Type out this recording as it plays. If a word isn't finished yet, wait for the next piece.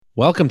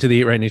Welcome to the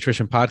Eat Right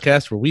Nutrition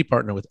Podcast, where we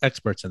partner with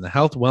experts in the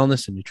health,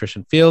 wellness, and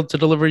nutrition field to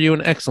deliver you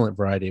an excellent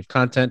variety of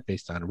content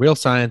based on real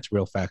science,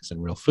 real facts,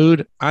 and real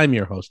food. I'm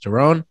your host,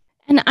 Daron.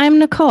 And I'm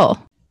Nicole.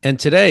 And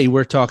today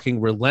we're talking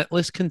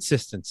relentless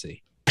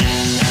consistency.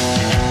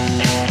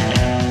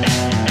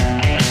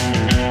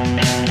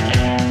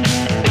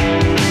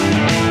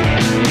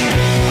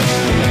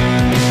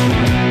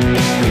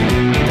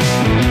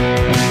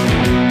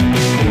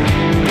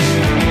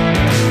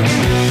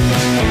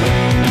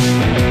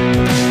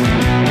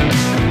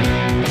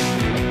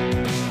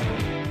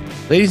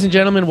 Ladies and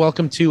gentlemen,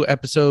 welcome to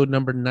episode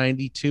number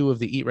 92 of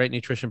the Eat Right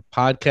Nutrition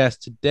Podcast.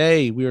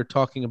 Today, we are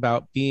talking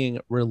about being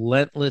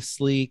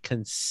relentlessly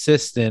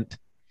consistent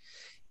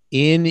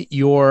in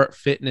your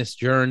fitness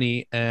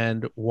journey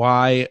and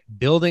why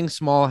building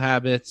small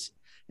habits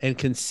and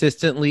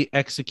consistently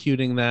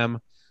executing them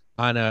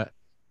on a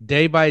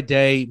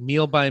day-by-day,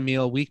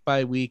 meal-by-meal,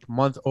 week-by-week,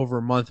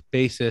 month-over-month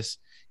basis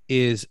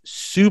is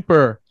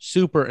super,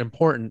 super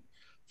important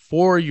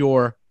for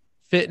your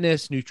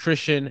fitness,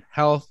 nutrition,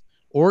 health,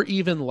 or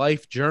even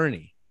life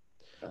journey.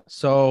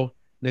 So,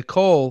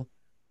 Nicole,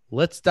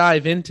 let's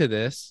dive into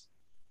this.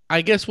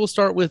 I guess we'll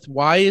start with,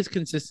 why is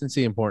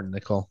consistency important,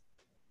 Nicole?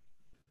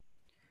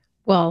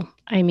 Well,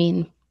 I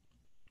mean,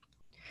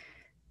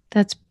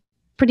 that's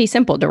pretty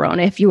simple,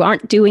 Daron. If you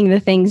aren't doing the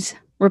things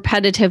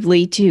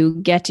repetitively to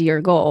get to your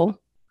goal,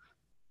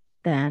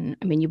 then,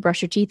 you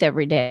brush your teeth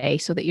every day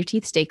so that your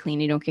teeth stay clean,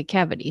 you don't get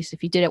cavities.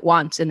 If you did it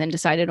once and then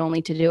decided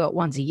only to do it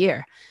once a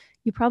year,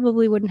 you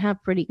probably wouldn't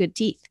have pretty good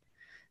teeth.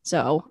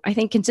 So I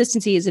think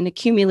consistency is an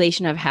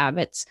accumulation of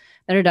habits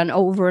that are done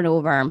over and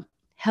over,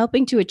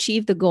 helping to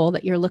achieve the goal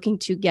that you're looking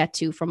to get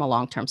to from a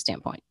long-term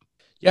standpoint.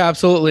 Yeah,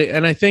 absolutely.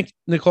 And I think,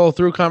 Nicole,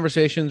 through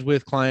conversations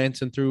with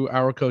clients and through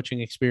our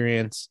coaching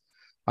experience,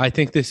 I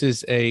think this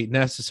is a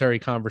necessary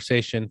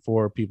conversation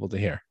for people to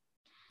hear.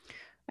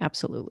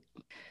 Absolutely.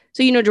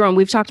 So, Jerome,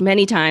 we've talked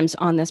many times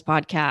on this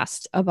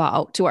podcast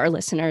to our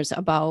listeners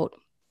about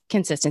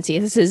consistency.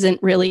 This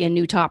isn't really a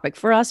new topic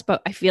for us,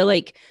 but I feel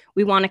like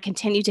we want to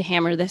continue to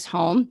hammer this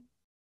home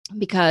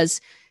because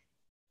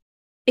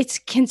it's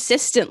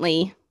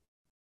consistently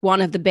one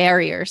of the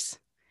barriers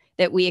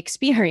that we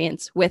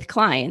experience with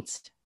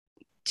clients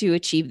to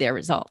achieve their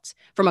results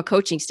from a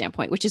coaching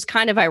standpoint, which is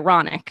kind of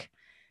ironic.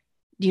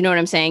 Do you know what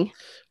I'm saying?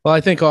 Well, I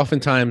think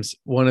oftentimes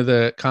one of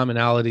the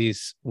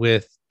commonalities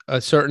with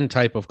a certain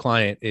type of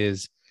client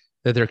is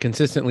that they're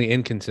consistently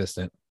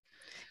inconsistent.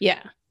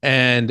 Yeah.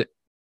 And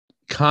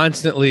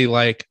constantly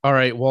like, all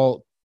right,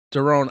 well,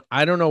 Daron,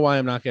 I don't know why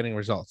I'm not getting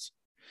results.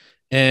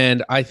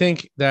 And I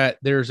think that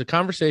there's a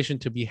conversation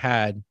to be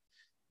had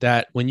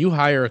that when you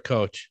hire a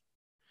coach,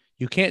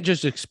 you can't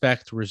just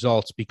expect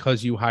results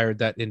because you hired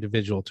that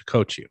individual to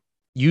coach you.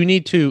 You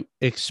need to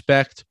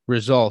expect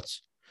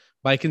results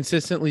by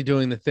consistently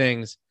doing the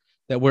things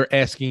that we're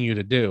asking you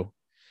to do.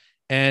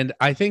 And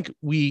I think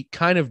we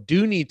kind of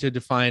do need to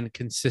define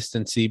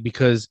consistency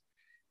because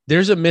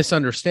there's a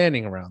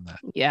misunderstanding around that.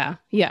 Yeah.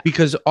 Yeah.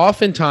 Because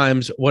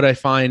oftentimes what I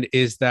find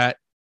is that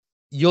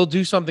you'll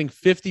do something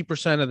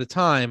 50% of the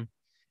time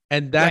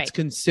and that's right,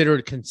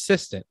 considered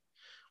consistent.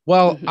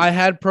 Well, I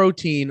had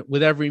protein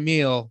with every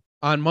meal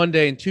on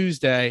Monday and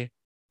Tuesday.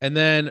 And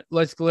then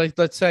let's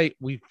say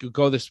we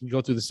go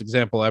through this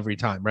example every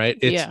time,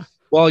 right?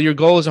 Well, your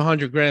goal is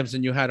 100 grams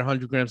and you had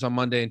 100 grams on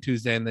Monday and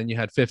Tuesday, and then you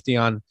had 50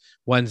 on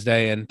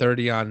Wednesday and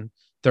 30 on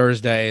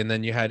Thursday, and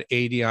then you had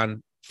 80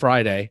 on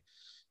Friday.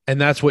 And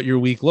that's what your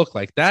week looked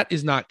like. That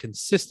is not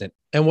consistent.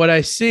 And what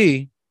I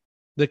see,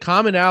 the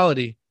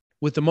commonality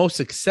with the most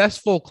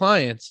successful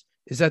clients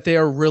is that they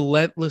are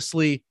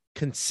relentlessly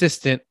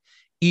consistent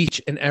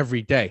each and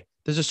every day.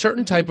 There's a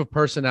certain type of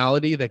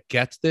personality that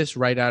gets this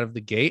right out of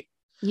the gate.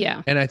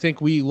 Yeah. And I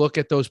think we look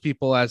at those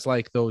people as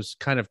like those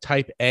kind of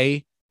type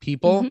A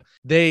people.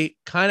 They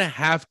kind of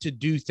have to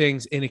do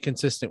things in a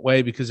consistent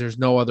way because there's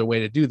no other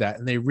way to do that.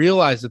 And they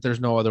realize that there's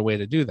no other way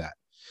to do that.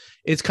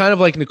 It's kind of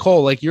like,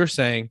 Nicole, like you're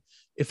saying,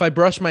 if I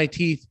brush my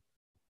teeth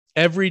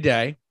every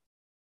day,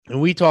 and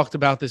we talked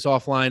about this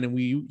offline, and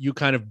you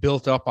kind of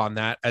built up on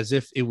that as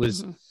if it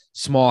was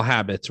small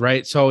habits,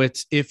 right? So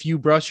it's, if you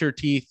brush your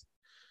teeth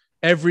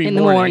every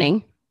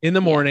morning,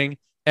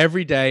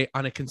 every day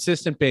on a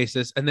consistent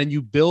basis, and then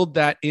you build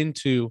that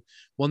into,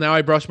 well, now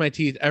I brush my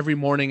teeth every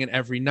morning and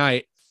every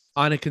night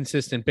on a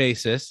consistent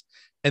basis.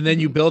 And then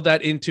you build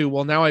that into,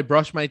 well, now I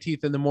brush my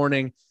teeth in the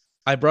morning,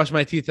 I brush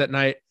my teeth at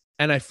night,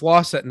 and I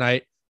floss at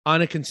night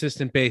on a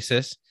consistent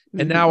basis.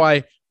 And now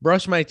I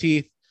brush my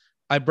teeth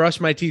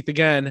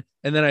again,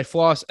 and then I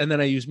floss, and then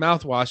I use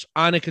mouthwash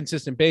on a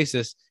consistent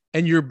basis.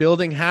 And you're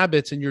building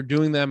habits and you're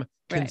doing them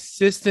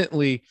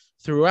consistently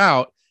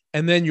throughout.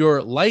 And then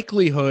your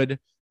likelihood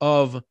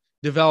of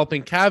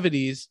developing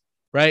cavities,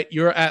 right?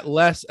 You're at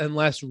less and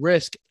less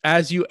risk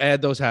as you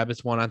add those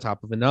habits one on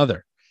top of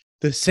another.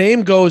 The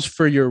same goes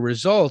for your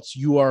results.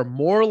 You are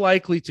more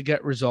likely to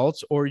get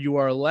results, or you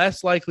are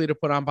less likely to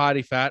put on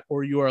body fat,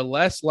 or you are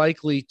less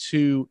likely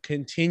to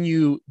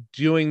continue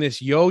doing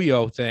this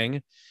yo-yo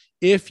thing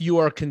if you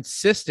are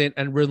consistent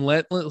and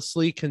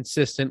relentlessly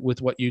consistent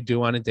with what you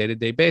do on a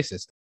day-to-day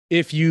basis.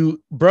 If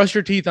you brush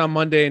your teeth on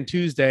Monday and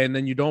Tuesday, and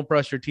then you don't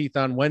brush your teeth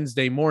on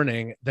Wednesday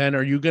morning, then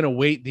are you going to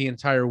wait the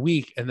entire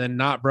week and then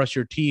not brush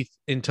your teeth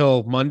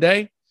until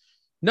Monday?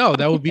 No,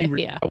 that would be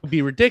Yeah. that would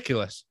be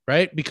ridiculous,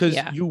 right? Because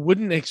Yeah. you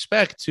wouldn't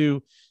expect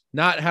to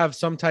not have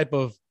some type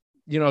of,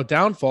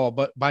 downfall,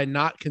 but by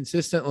not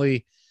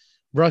consistently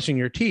brushing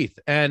your teeth.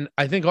 And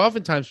I think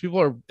oftentimes people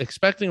are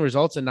expecting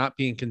results and not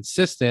being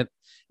consistent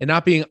and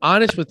not being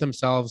honest with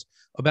themselves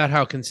about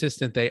how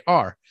consistent they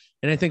are.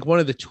 And I think one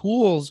of the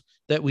tools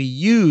that we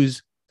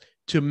use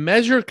to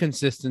measure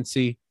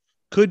consistency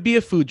could be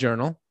a food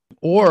journal,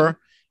 or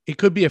it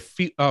could be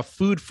a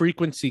food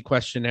frequency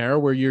questionnaire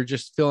where you're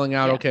just filling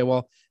out, okay,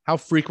 well, how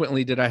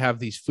frequently did I have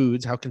these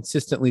foods? How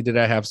consistently did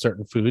I have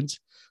certain foods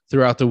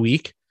throughout the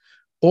week?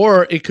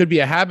 Or it could be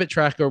a habit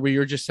tracker where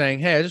you're just saying,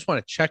 hey, I just want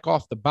to check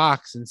off the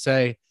box and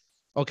say,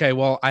 okay,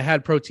 well, I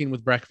had protein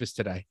with breakfast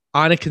today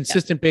on a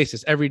consistent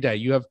basis every day.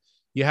 You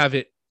have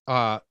it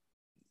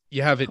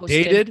Posted.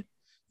 dated.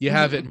 You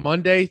have it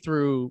Monday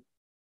through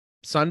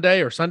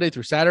Sunday or Sunday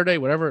through Saturday,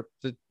 wherever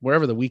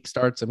the week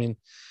starts. I mean,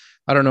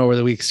 I don't know where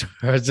the week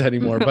starts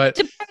anymore, but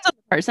depends on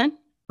the person.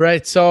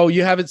 Right. So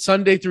you have it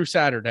Sunday through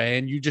Saturday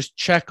and you just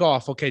check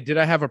off, okay, did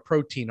I have a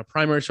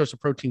primary source of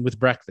protein with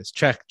breakfast?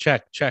 Check,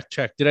 check, check,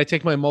 check. Did I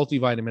take my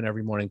multivitamin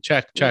every morning?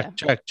 Check, check,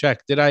 check,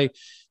 check. Did I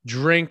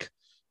drink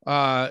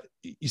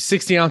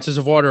 60 ounces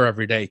of water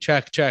every day?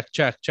 Check, check,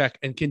 check, check.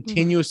 And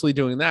continuously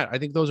doing that. I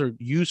think those are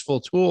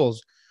useful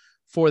tools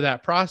for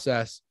that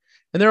process.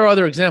 And there are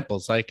other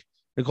examples like,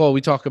 Nicole,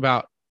 we talk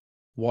about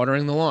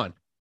watering the lawn.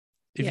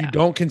 If you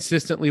don't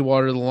consistently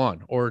water the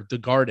lawn or the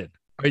garden,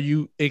 are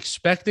you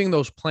expecting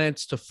those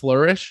plants to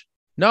flourish?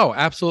 No,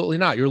 absolutely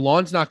not. Your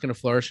lawn's not going to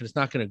flourish and it's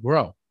not going to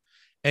grow.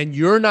 And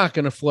you're not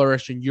going to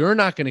flourish and you're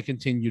not going to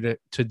continue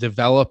to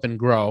develop and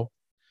grow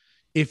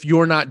if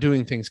you're not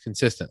doing things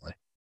consistently.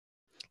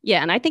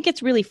 Yeah. And I think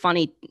it's really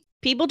funny.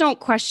 People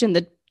don't question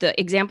the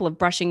example of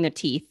brushing their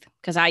teeth,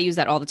 because I use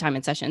that all the time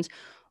in sessions,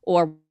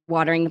 or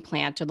watering the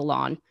plant or the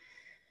lawn.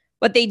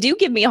 But they do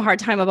give me a hard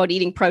time about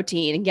eating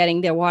protein and getting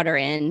their water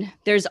in.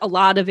 There's a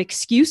lot of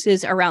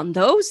excuses around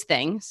those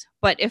things.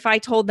 But if I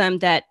told them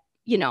that,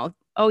 your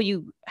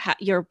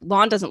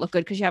lawn doesn't look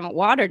good because you haven't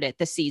watered it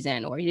this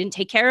season, or you didn't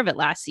take care of it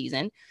last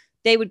season,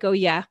 they would go,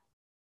 yeah,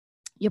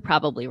 you're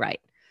probably right.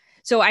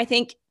 So I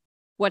think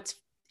what's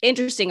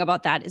interesting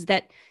about that is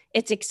that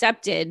it's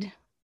accepted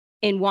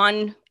in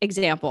one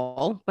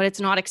example, but it's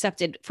not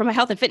accepted from a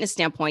health and fitness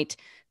standpoint.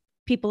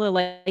 People are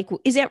like,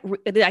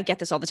 I get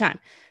this all the time,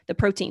 the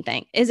protein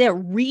thing. Is it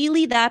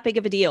really that big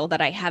of a deal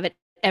that I have it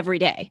every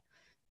day?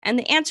 And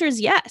the answer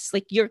is yes.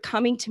 Like, you're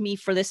coming to me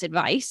for this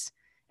advice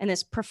and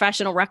this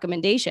professional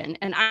recommendation.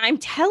 And I'm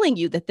telling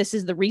you that this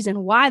is the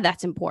reason why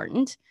that's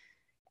important.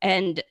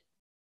 And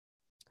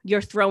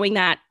you're throwing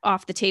that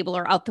off the table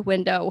or out the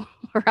window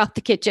or out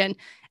the kitchen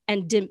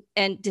and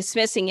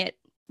dismissing it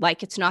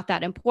like it's not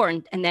that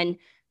important. And then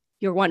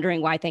you're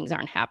wondering why things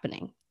aren't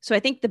happening. So I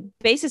think the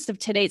basis of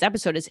today's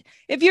episode is,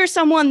 if you're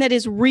someone that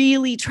is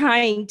really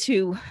trying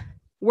to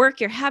work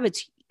your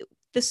habits,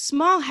 the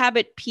small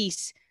habit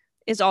piece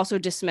is also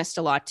dismissed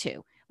a lot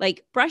too.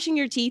 Like brushing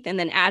your teeth and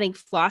then adding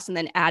floss and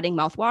then adding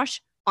mouthwash.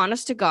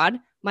 Honest to God,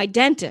 my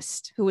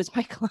dentist, who was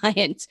my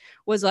client,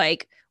 was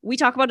like, we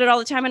talk about it all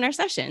the time in our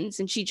sessions.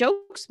 And she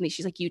jokes with me.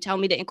 She's like, you tell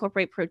me to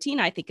incorporate protein,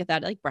 I think of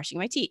that like brushing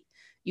my teeth.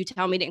 You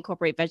tell me to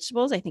incorporate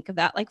vegetables, I think of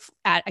that like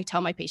I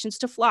tell my patients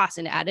to floss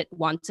and add it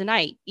once a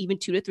night, even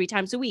 2 to 3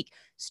 times a week.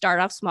 Start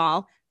off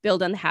small,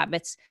 build on the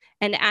habits,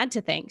 and add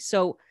to things.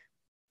 So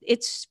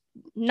it's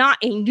not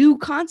a new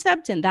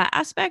concept in that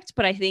aspect,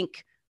 but I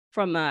think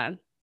from a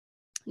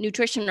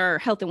nutrition or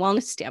health and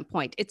wellness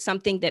standpoint, it's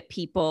something that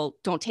people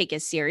don't take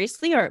as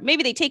seriously, or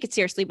maybe they take it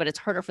seriously, but it's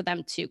harder for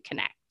them to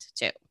connect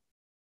to.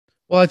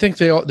 Well, I think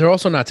they're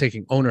also not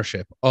taking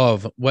ownership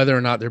of whether or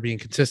not they're being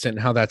consistent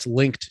and how that's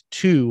linked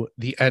to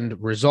the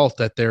end result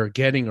that they're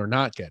getting or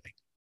not getting,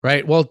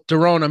 right? Well,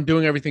 Daron, I'm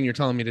doing everything you're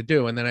telling me to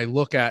do. And then I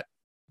look at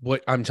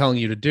what I'm telling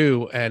you to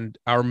do and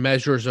our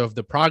measures of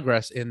the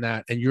progress in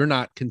that, and you're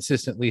not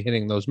consistently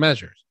hitting those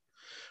measures,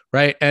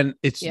 right? And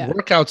it's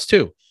workouts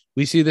too.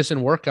 We see this in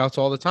workouts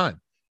all the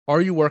time.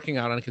 Are you working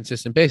out on a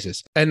consistent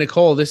basis? And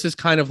Nicole, this is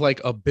kind of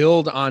like a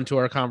build onto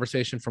our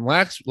conversation from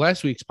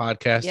last week's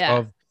podcast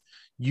of,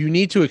 you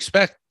need to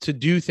expect to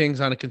do things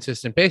on a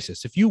consistent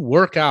basis. If you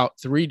work out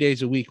 3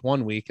 days a week,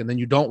 1 week, and then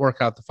you don't work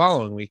out the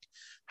following week,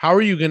 how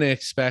are you going to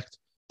expect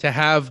to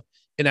have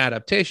an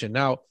adaptation?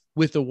 Now,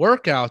 with the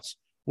workouts,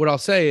 what I'll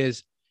say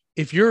is,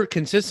 if you're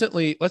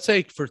consistently, let's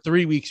say for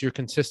 3 weeks, you're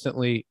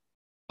consistently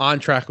on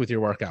track with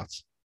your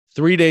workouts,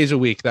 3 days a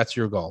week, that's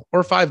your goal,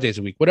 or 5 days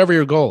a week, whatever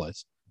your goal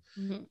is.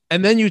 Mm-hmm.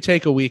 And then you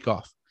take a week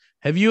off.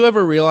 Have you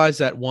ever realized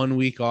that 1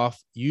 week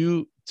off,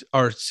 you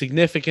are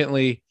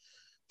significantly,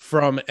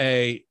 from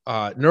a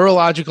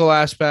neurological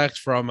aspect,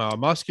 from a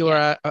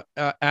muscular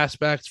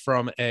aspect,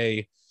 from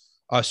a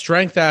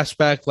strength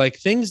aspect, like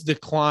things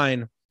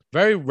decline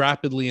very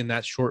rapidly in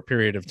that short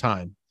period of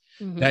time.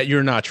 that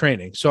you're not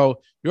training.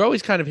 So you're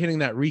always kind of hitting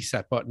that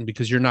reset button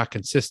because you're not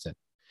consistent.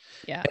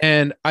 Yeah.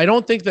 And I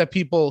don't think that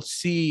people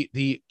see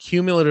the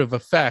cumulative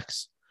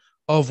effects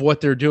of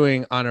what they're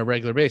doing on a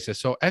regular basis.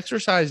 So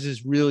exercise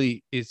is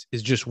really is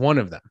just one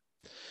of them.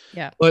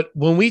 Yeah. But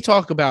when we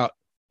talk about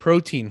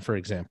protein, for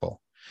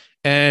example,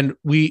 and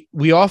we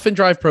often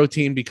drive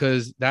protein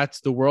because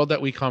that's the world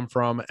that we come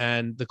from,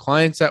 and the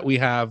clients that we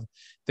have,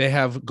 they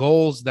have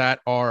goals that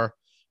are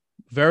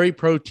very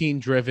protein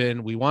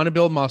driven. We want to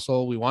build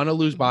muscle, we want to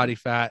lose body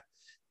fat.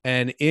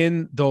 And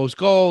in those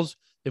goals,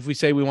 if we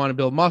say we want to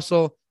build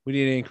muscle, we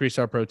need to increase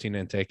our protein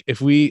intake.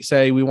 If we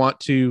say we want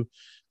to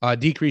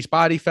decrease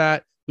body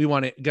fat, we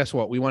want to, guess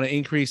what? We want to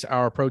increase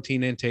our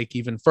protein intake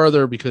even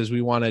further because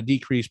we want to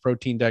decrease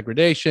protein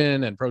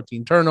degradation and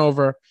protein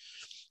turnover.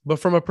 But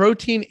from a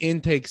protein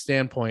intake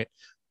standpoint,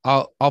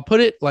 I'll put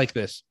it like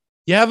this.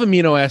 You have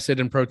amino acid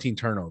and protein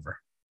turnover.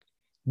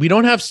 We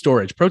don't have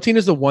storage. Protein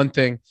is the one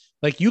thing,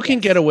 like you can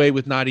get away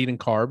with not eating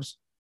carbs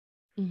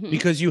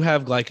because you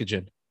have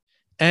glycogen,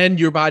 and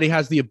your body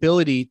has the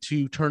ability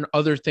to turn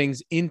other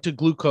things into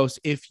glucose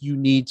if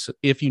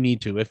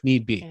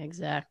need be.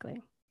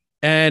 Exactly.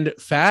 And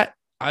fat,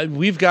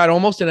 we've got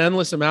almost an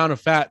endless amount of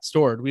fat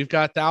stored. We've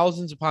got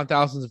thousands upon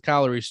thousands of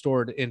calories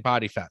stored in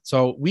body fat.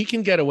 So we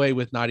can get away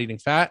with not eating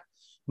fat.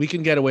 We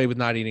can get away with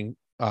not eating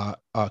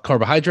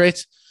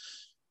carbohydrates.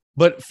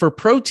 But for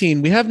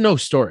protein, we have no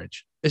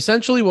storage.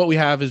 Essentially, what we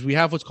have is we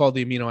have what's called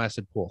the amino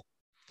acid pool.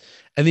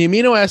 And the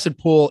amino acid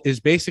pool is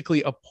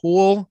basically a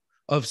pool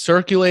of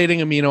circulating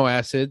amino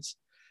acids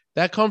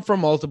that come from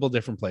multiple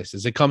different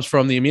places. It comes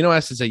from the amino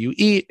acids that you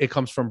eat. It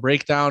comes from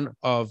breakdown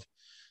of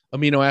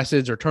amino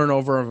acids or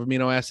turnover of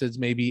amino acids,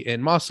 maybe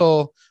in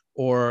muscle,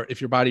 or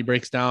if your body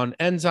breaks down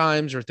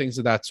enzymes or things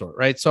of that sort,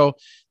 right? So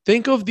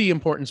think of the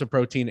importance of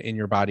protein in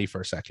your body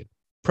for a second.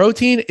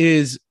 Protein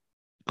is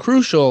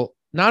crucial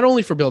not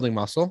only for building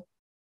muscle,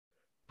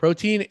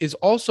 protein is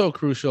also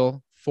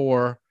crucial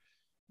for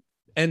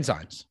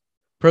enzymes.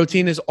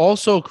 Protein is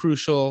also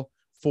crucial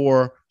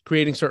for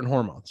creating certain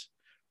hormones,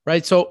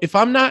 right? So if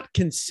I'm not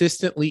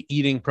consistently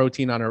eating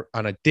protein on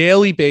a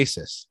daily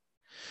basis,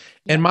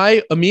 and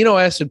my amino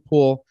acid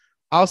pool,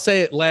 I'll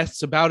say it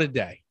lasts about a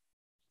day,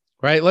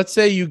 right? Let's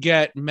say you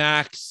get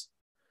max,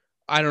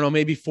 I don't know,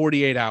 maybe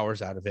 48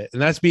 hours out of it.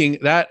 And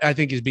that I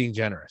think is being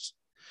generous,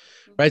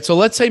 right? So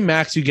let's say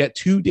max, you get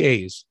 2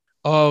 days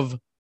of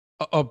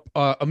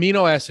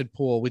amino acid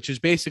pool, which is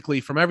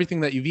basically from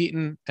everything that you've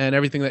eaten and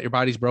everything that your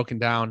body's broken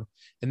down.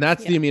 And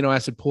that's the amino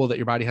acid pool that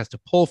your body has to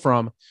pull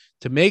from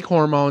to make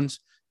hormones,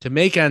 to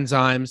make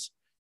enzymes,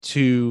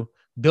 to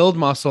build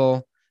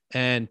muscle,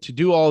 and to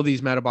do all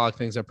these metabolic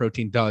things that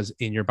protein does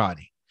in your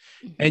body.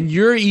 And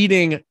you're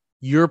eating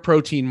your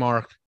protein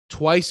mark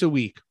twice a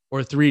week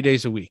or 3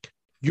 days a week.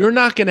 You're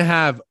not going to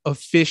have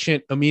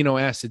efficient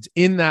amino acids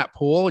in that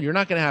pool. You're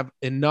not going to have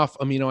enough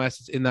amino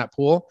acids in that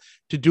pool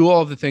to do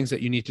all of the things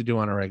that you need to do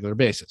on a regular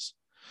basis.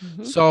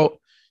 So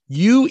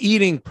you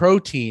eating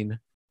protein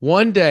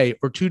 1 day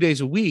or 2 days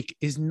a week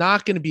is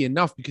not going to be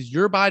enough because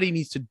your body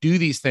needs to do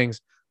these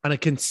things on a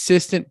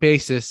consistent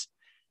basis,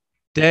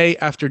 day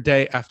after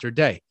day after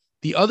day.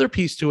 The other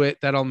piece to it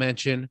that I'll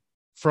mention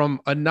from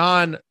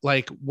a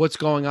like what's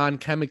going on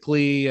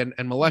chemically and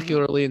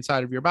molecularly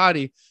inside of your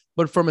body,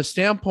 but from a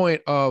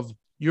standpoint of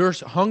your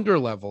hunger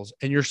levels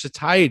and your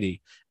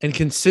satiety and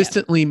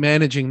consistently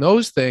managing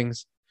those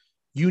things,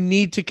 you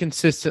need to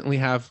consistently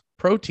have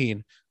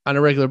protein on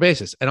a regular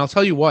basis. And I'll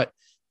tell you what,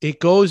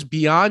 it goes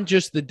beyond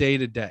just the day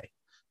to day.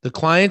 The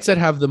clients that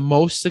have the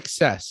most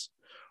success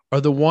are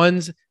the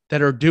ones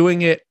that are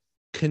doing it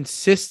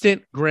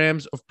consistent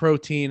grams of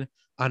protein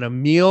on a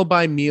meal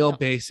by meal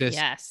basis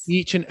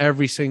each and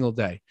every single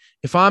day.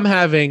 If I'm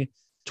having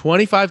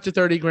 25 to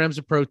 30 grams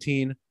of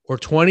protein or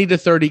 20 to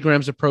 30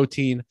 grams of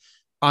protein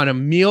on a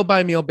meal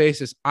by meal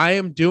basis, I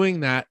am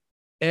doing that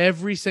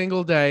every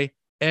single day,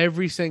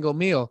 every single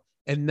meal.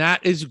 And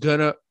that is going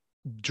to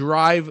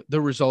drive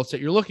the results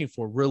that you're looking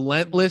for.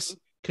 Relentless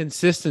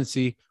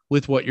consistency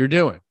with what you're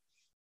doing.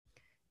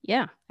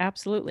 Yeah,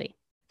 absolutely.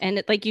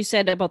 And like you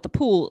said about the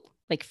pool,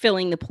 like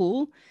filling the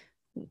pool,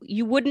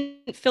 you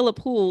wouldn't fill a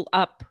pool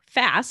up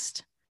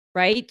fast,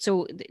 right?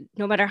 So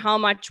no matter how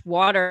much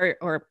water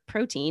or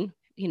protein,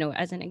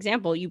 as an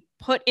example, you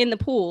put in the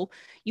pool,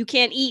 you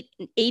can't eat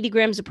 80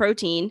 grams of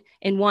protein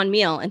in one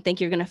meal and think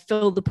you're going to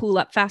fill the pool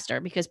up faster,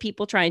 because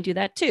people try and do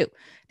that too.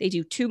 They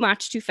do too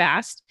much too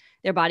fast.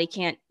 Their body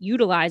can't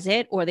utilize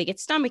it, or they get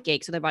stomach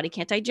ache, so their body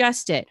can't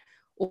digest it,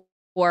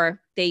 or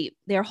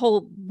their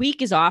whole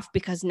week is off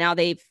because now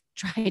they've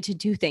tried to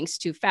do things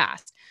too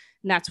fast.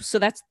 And that's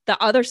the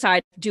other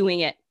side of doing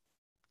it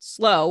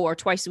slow or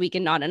twice a week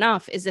and not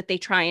enough, is that they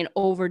try and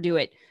overdo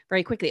it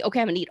very quickly. Okay,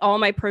 I'm going to eat all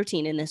my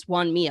protein in this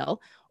one meal,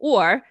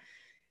 or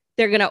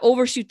they're going to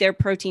overshoot their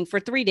protein for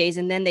 3 days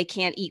and then they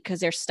can't eat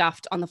because they're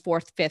stuffed on the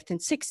 4th, 5th, and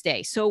 6th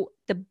day. So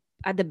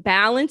the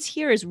balance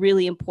here is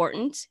really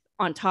important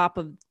on top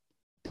of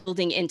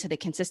building into the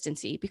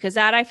consistency, because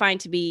that I find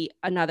to be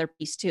another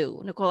piece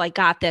too. Nicole, I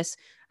got this.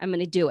 I'm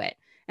going to do it.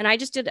 And I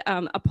just did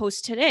a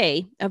post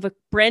today of a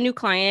brand new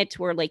client.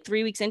 We're like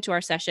 3 weeks into our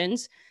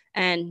sessions,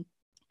 and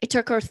it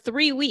took her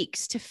 3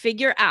 weeks to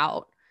figure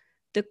out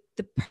the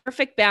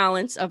perfect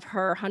balance of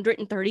her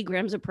 130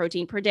 grams of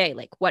protein per day,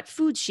 like what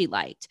foods she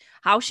liked,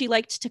 how she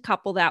liked to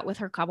couple that with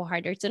her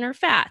carbohydrates and her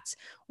fats,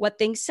 what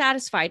things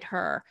satisfied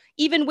her,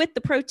 even with the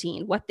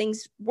protein, what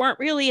things weren't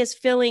really as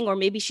filling, or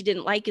maybe she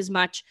didn't like as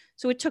much.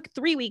 So it took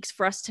 3 weeks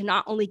for us to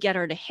not only get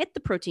her to hit the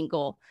protein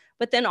goal,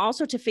 but then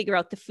also to figure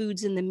out the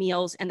foods and the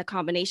meals and the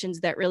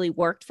combinations that really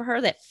worked for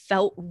her, that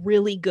felt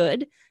really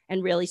good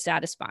and really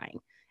satisfying.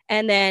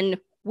 And then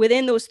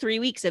within those 3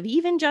 weeks of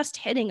even just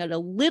hitting it a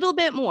little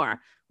bit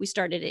more, we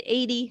started at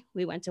 80,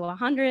 we went to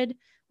 100,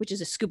 which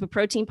is a scoop of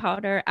protein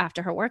powder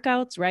after her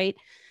workouts, right?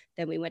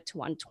 Then we went to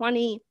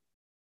 120.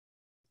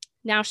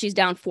 Now she's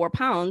down 4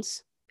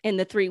 pounds in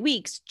the 3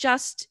 weeks,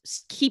 just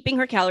keeping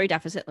her calorie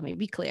deficit, let me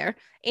be clear,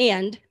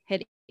 and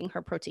hitting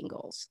her protein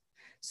goals.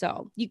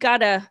 So you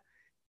gotta,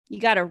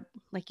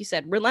 like you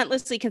said,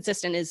 relentlessly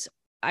consistent is,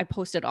 I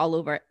posted all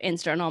over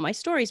Insta and all my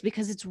stories,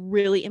 because it's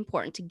really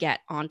important to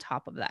get on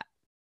top of that.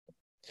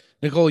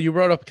 Nicole, you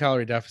brought up a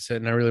calorie deficit,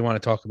 and I really want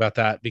to talk about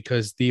that,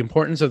 because the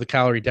importance of the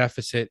calorie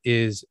deficit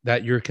is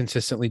that you're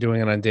consistently doing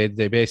it on a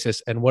day-to-day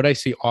basis. And what I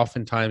see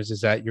oftentimes is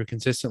that you're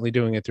consistently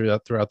doing it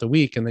throughout the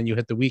week, and then you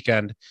hit the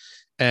weekend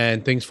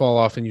and things fall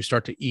off and you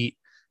start to eat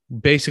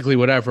basically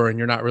whatever, and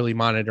you're not really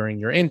monitoring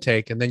your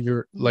intake. And then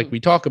you're like we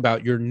talk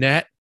about, your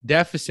net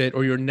deficit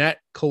or your net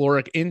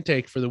caloric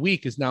intake for the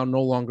week is now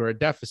no longer a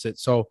deficit.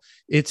 So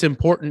it's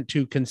important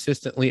to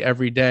consistently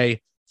every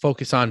day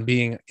focus on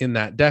being in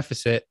that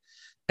deficit.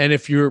 And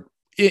if you're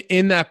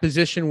in that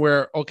position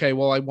where, okay,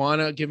 well, I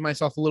want to give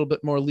myself a little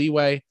bit more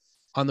leeway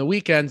on the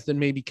weekends, then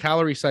maybe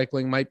calorie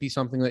cycling might be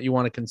something that you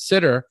want to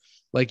consider,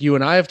 like you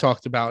and I have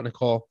talked about,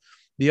 Nicole.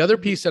 The other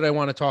piece that I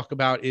want to talk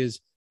about is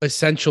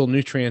essential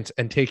nutrients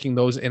and taking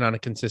those in on a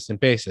consistent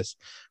basis,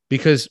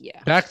 because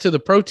back to the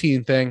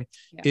protein thing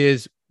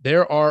is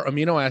there are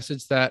amino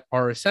acids that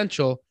are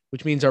essential,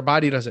 which means our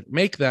body doesn't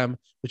make them,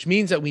 which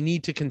means that we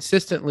need to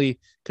consistently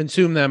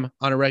consume them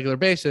on a regular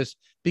basis,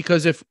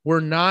 because if we're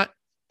not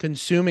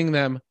consuming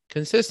them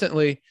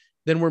consistently,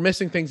 then we're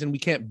missing things and we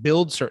can't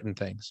build certain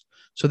things.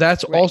 So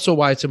that's also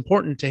why it's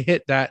important to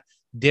hit that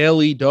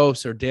daily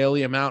dose or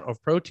daily amount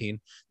of protein.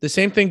 The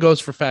same thing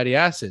goes for fatty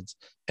acids.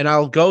 And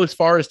I'll go as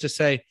far as to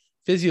say,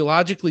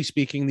 physiologically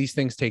speaking, these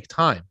things take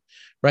time,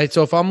 right?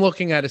 So if I'm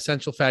looking at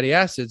essential fatty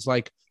acids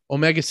like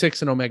omega-6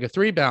 and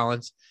omega-3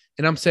 balance,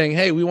 and I'm saying,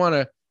 hey, we want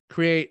to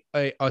create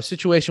a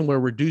situation where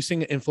we're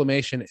reducing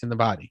inflammation in the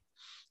body.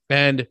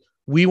 And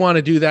we want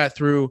to do that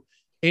through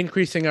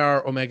increasing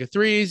our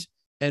omega-3s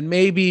and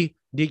maybe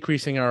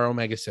decreasing our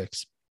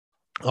omega-6.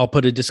 I'll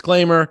put a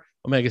disclaimer.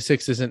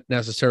 Omega-6 isn't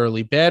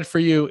necessarily bad for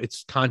you.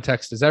 Its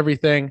context is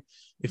everything.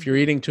 If you're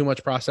eating too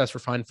much processed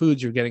refined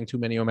foods, you're getting too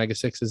many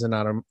omega-6s and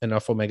not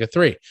enough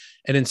omega-3.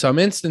 And in some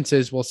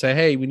instances, we'll say,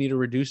 hey, we need to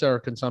reduce our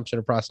consumption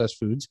of processed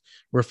foods.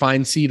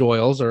 Refined seed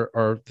oils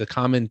are the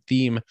common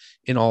theme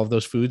in all of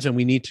those foods. And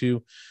we need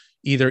to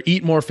either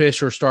eat more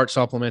fish or start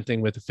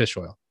supplementing with the fish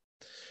oil.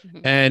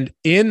 And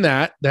in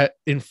that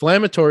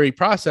inflammatory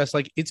process,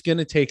 like, it's going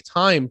to take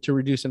time to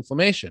reduce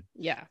inflammation.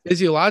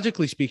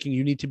 Physiologically speaking,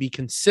 you need to be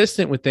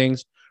consistent with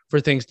things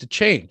for things to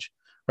change,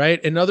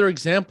 right? Another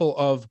example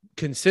of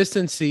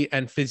consistency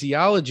and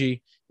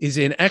physiology is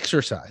in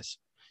exercise.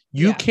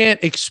 You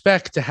can't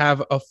expect to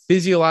have a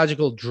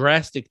physiological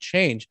drastic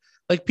change.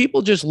 Like,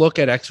 people just look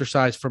at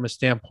exercise from a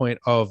standpoint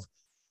of,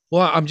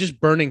 well, I'm just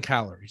burning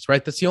calories,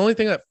 right? That's the only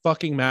thing that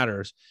fucking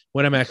matters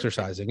when I'm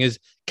exercising is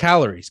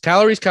calories.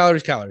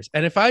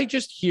 And if I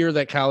just hear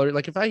that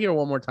if I hear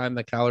one more time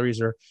that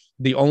calories are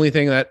the only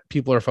thing that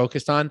people are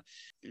focused on,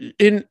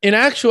 in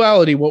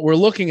actuality, what we're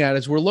looking at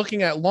is we're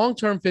looking at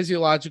long-term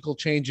physiological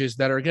changes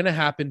that are going to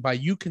happen by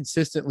you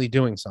consistently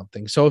doing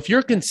something. So if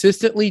you're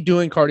consistently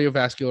doing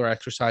cardiovascular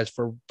exercise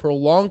for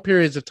prolonged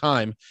periods of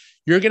time,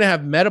 you're going to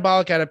have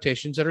metabolic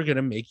adaptations that are going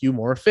to make you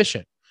more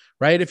efficient.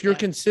 Right? If you're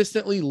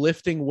consistently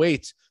lifting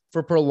weights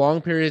for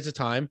prolonged periods of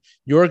time,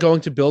 you're going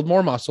to build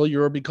more muscle.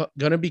 You're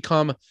going to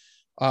become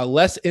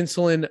less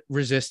insulin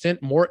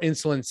resistant, more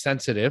insulin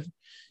sensitive.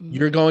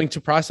 You're going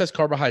to process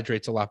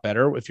carbohydrates a lot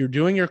better. If you're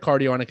doing your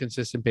cardio on a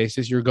consistent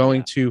basis, you're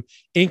going to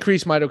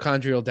increase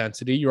mitochondrial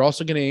density. You're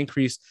also going to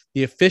increase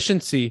the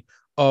efficiency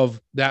of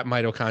that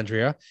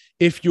mitochondria.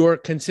 If you're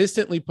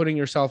consistently putting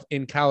yourself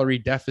in calorie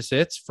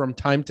deficits from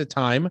time to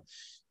time,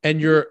 and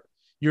you're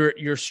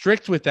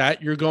strict with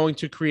that, you're going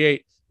to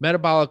create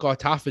metabolic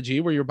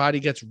autophagy, where your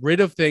body gets rid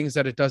of things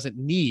that it doesn't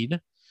need,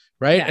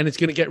 right? And it's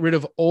going to get rid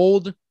of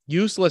old,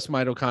 useless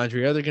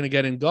mitochondria. They're going to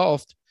get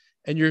engulfed,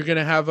 and you're going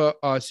to have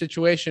a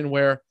situation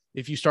where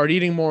if you start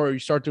eating more or you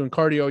start doing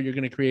cardio, you're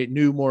going to create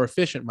new, more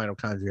efficient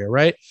mitochondria,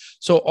 right?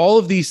 So all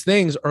of these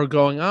things are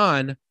going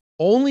on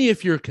only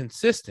if you're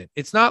consistent.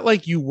 It's not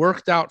like you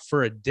worked out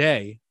for a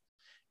day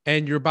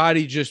and your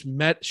body just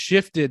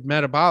shifted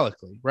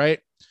metabolically,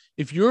 right?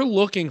 If you're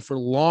looking for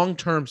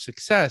long-term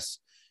success,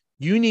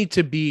 you need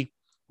to be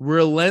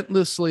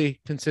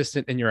relentlessly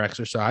consistent in your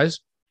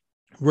exercise,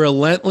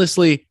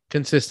 relentlessly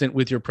consistent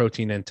with your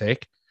protein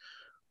intake,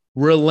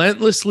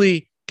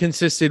 relentlessly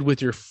consistent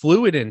with your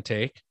fluid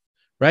intake,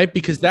 right?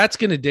 Because that's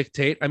going to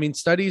dictate. I mean,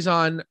 studies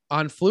on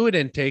fluid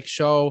intake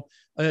show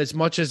as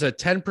much as a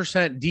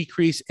 10%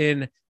 decrease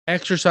in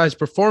exercise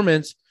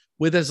performance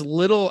with as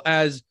little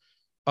as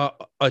a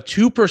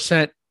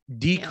 2%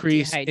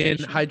 decrease in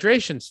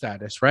hydration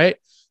status, right?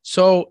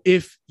 So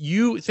if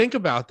you think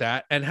about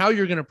that and how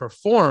you're going to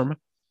perform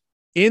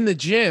in the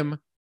gym,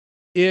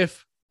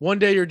 if one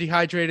day you're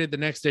dehydrated, the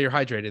next day you're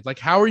hydrated, like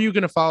how are you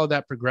going to follow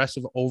that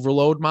progressive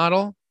overload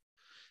model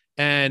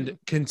and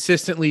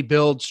consistently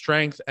build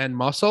strength and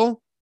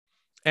muscle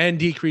and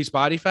decrease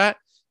body fat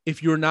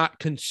if you're not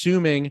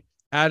consuming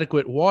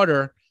adequate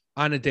water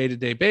on a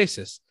day-to-day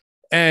basis?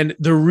 And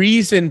the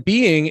reason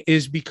being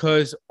is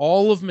because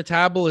all of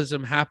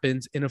metabolism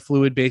happens in a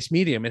fluid-based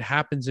medium. It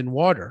happens in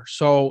water.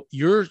 So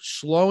you're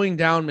slowing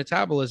down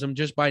metabolism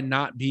just by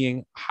not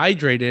being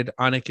hydrated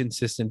on a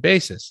consistent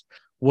basis.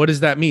 What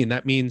does that mean?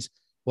 That means,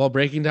 well,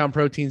 breaking down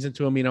proteins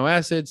into amino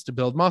acids to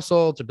build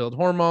muscle, to build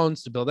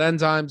hormones, to build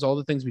enzymes, all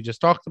the things we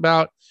just talked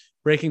about,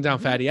 breaking down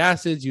fatty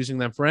acids, using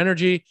them for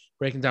energy,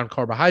 breaking down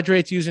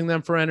carbohydrates, using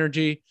them for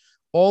energy.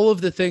 All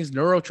of the things,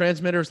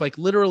 neurotransmitters, like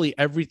literally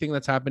everything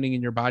that's happening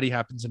in your body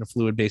happens in a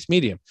fluid-based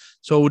medium.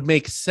 So it would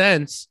make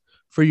sense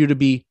for you to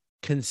be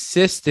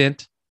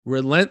consistent,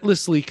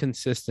 relentlessly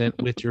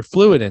consistent with your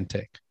fluid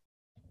intake.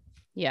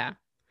 Yeah,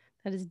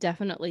 that is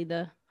definitely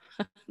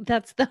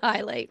that's the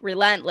highlight.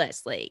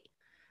 Relentlessly.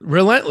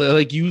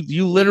 Like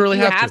you literally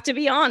have to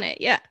be on it.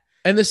 Yeah.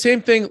 And the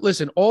same thing,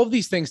 listen, all of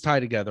these things tie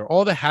together.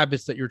 All the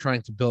habits that you're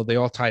trying to build, they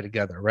all tie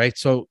together, right?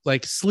 So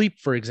like sleep,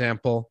 for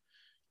example,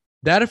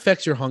 that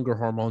affects your hunger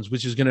hormones,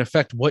 which is going to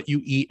affect what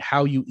you eat,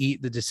 how you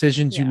eat, the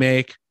decisions you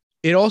make.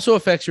 It also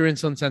affects your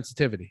insulin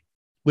sensitivity,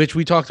 which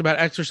we talked about.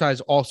 Exercise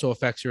also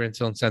affects your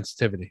insulin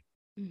sensitivity.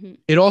 Mm-hmm.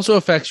 It also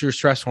affects your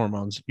stress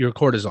hormones, your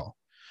cortisol,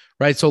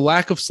 right? So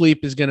lack of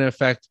sleep is going to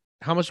affect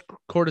how much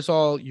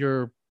cortisol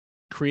you're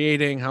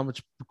creating, how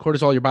much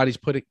cortisol your body's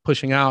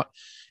pushing out.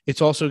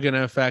 It's also going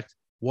to affect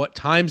what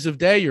times of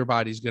day your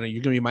body's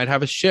you might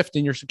have a shift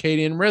in your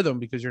circadian rhythm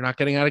because you're not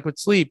getting adequate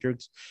sleep, your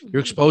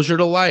exposure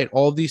to light,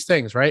 all of these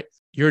things, right?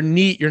 Your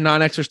NEAT, your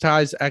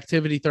non-exercise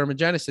activity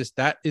thermogenesis,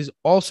 that is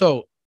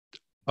also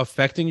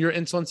affecting your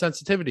insulin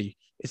sensitivity.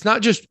 It's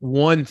not just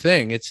one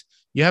thing.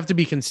 You have to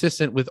be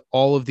consistent with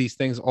all of these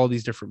things, all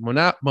these different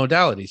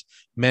modalities.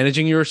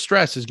 Managing your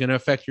stress is going to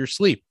affect your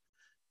sleep.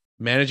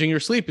 Managing your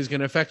sleep is going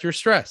to affect your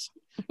stress,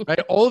 right?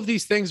 All of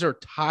these things are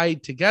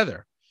tied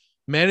together.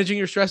 Managing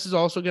your stress is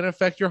also going to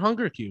affect your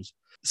hunger cues.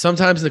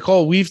 Sometimes,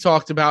 Nicole, we've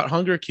talked about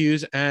hunger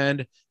cues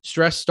and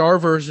stress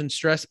starvers and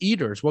stress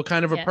eaters. What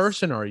kind of a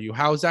person are you?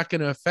 How is that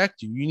going to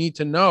affect you? You need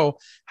to know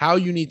how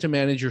you need to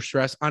manage your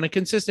stress on a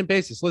consistent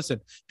basis. Listen,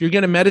 if you're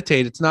going to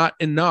meditate, it's not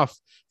enough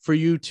for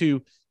you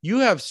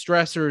have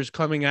stressors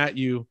coming at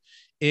you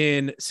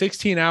in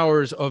 16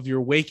 hours of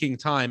your waking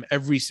time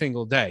every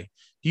single day.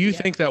 Do you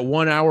think that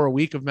 1 hour a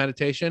week of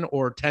meditation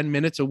or 10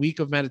 minutes a week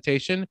of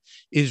meditation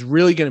is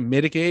really going to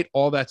mitigate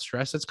all that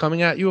stress that's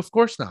coming at you? Of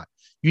course not.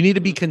 You need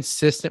to be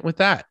consistent with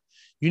that.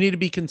 You need to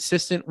be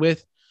consistent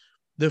with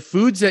the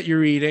foods that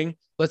you're eating.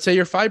 Let's say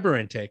your fiber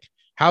intake.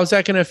 How is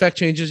that going to affect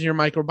changes in your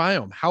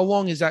microbiome? How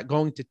long is that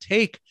going to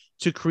take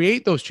to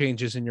create those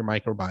changes in your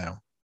microbiome?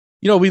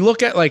 We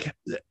look at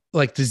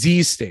like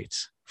disease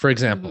states, for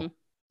example. Mm-hmm.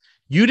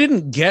 You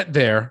didn't get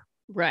there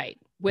right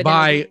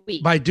by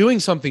doing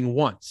something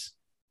once.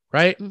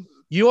 Right? Mm-hmm.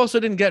 You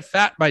also didn't get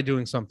fat by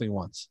doing something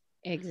once.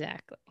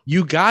 Exactly.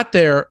 You got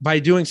there by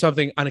doing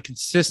something on a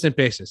consistent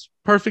basis.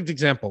 Perfect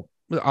example.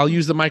 I'll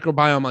use the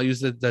microbiome. I'll use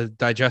the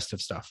digestive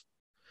stuff.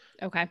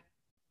 Okay.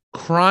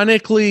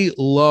 Chronically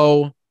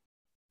low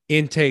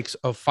intakes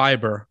of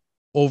fiber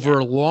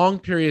over long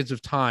periods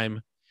of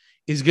time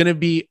is going to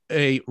be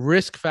a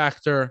risk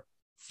factor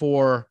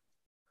for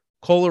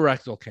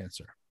colorectal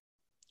cancer,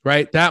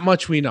 right? That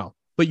much we know.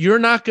 But you're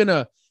not going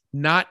to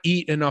not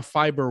eat enough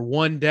fiber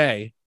one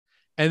day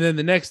and then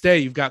the next day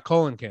you've got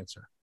colon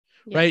cancer,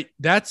 right?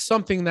 That's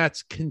something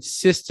that's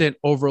consistent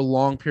over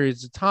long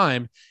periods of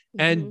time.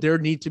 And there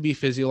need to be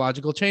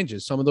physiological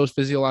changes. Some of those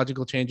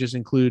physiological changes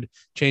include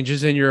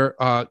changes in your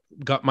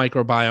gut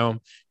microbiome.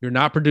 You're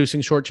not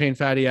producing short chain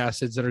fatty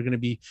acids that are going to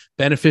be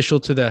beneficial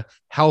to the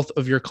health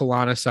of your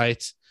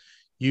colonocytes.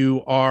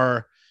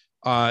 You're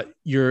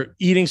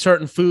eating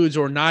certain foods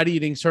or not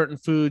eating certain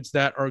foods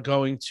that are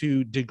going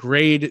to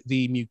degrade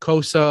the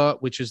mucosa,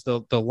 which is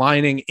the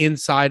lining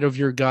inside of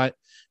your gut.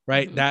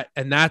 Right.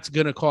 That's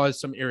going to cause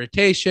some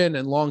irritation,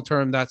 and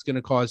long-term that's going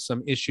to cause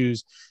some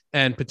issues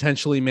and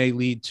potentially may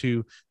lead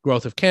to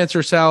growth of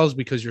cancer cells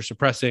because you're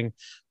suppressing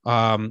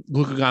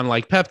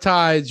glucagon-like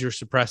peptides. You're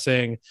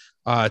suppressing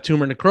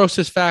tumor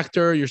necrosis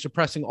factor. You're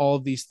suppressing all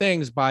of these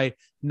things by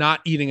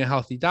not eating a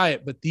healthy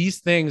diet. But these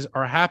things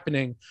are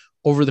happening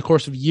over the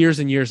course of years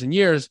and years and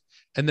years.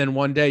 And then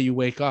one day you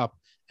wake up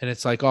and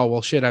it's like, oh,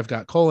 well, shit, I've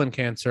got colon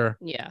cancer.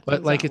 Yeah.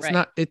 But like,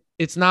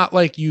 it's not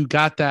like you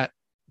got that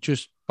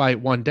just by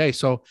one day.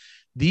 So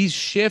these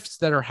shifts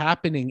that are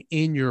happening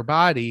in your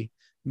body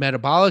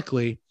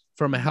metabolically,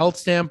 from a health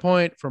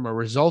standpoint, from a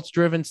results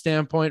driven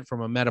standpoint,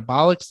 from a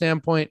metabolic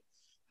standpoint.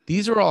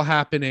 These are all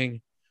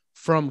happening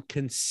from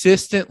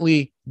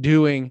consistently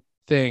doing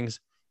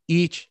things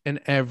each and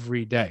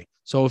every day.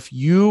 So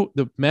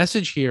the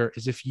message here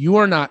is if you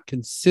are not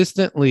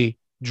consistently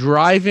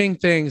driving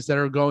things that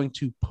are going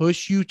to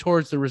push you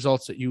towards the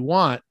results that you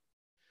want,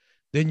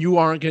 then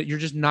you're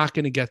just not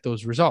going to get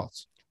those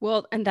results.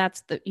 Well, and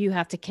you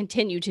have to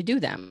continue to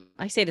do them.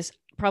 I say this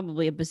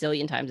probably a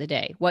bazillion times a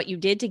day. What you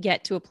did to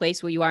get to a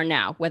place where you are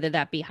now, whether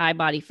that be high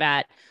body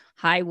fat,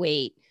 high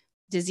weight,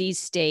 disease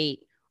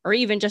state, or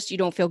even just you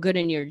don't feel good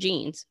in your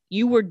genes,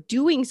 you were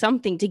doing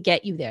something to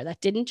get you there.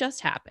 That didn't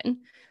just happen.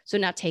 So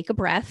now take a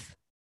breath,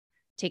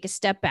 take a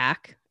step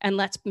back, and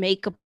let's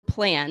make a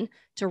plan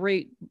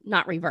to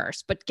not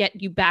reverse, but get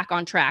you back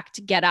on track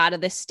to get out of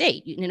this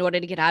state. In order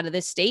to get out of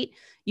this state,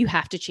 you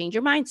have to change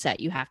your mindset.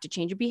 You have to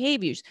change your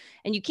behaviors,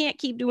 and you can't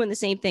keep doing the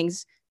same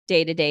things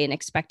day to day and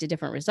expect a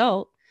different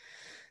result.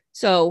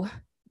 So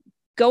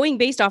going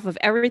based off of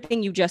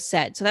everything you just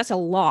said. So that's a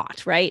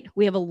lot, right?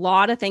 We have a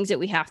lot of things that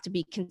we have to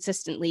be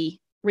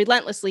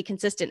relentlessly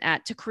consistent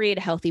at to create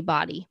a healthy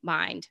body,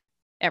 mind,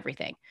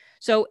 everything.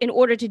 So in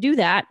order to do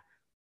that,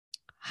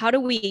 how do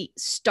we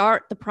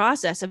start the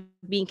process of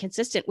being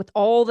consistent with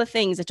all the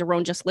things that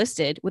Daron just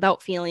listed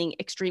without feeling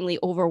extremely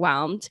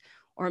overwhelmed,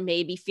 or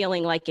maybe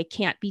feeling like it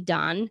can't be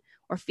done,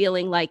 or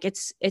feeling like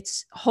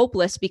it's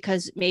hopeless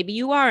because maybe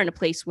you are in a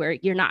place where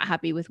you're not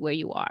happy with where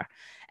you are?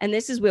 And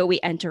this is where we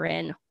enter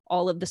in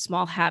all of the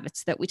small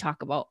habits that we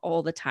talk about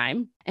all the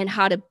time, and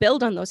how to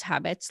build on those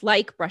habits,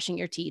 like brushing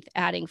your teeth,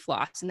 adding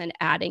floss, and then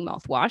adding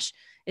mouthwash,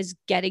 is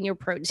getting your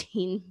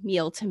protein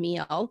meal to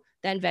meal,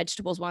 then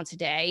vegetables once a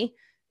day,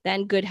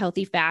 then good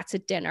healthy fats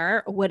at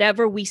dinner,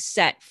 whatever we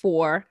set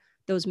for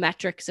those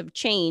metrics of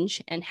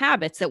change and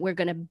habits that we're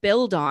going to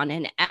build on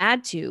and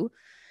add to,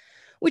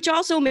 which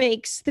also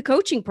makes the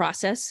coaching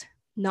process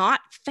not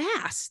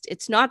fast.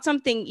 It's not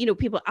something,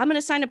 people, I'm going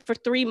to sign up for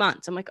 3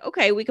 months. I'm like,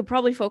 okay, we could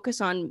probably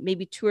focus on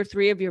maybe 2 or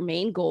 3 of your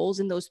main goals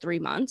in those 3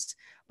 months.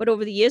 But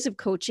over the years of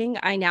coaching,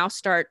 I now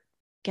start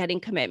getting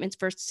commitments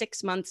for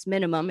 6 months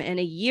minimum, and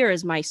a year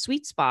is my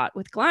sweet spot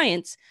with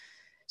clients,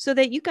 so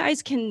that you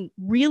guys can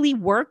really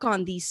work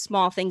on these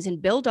small things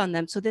and build on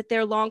them so that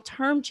they're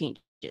long-term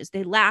changes.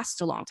 They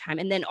last a long time.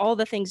 And then all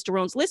the things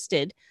Daron's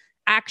listed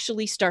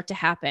actually start to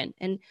happen.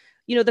 And,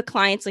 the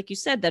clients, like you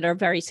said, that are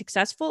very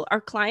successful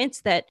are clients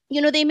that,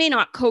 they may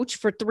not coach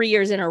for 3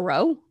 years in a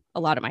row.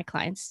 A lot of my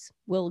clients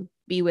will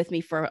be with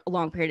me for a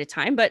long period of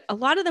time, but a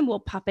lot of them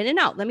will pop in and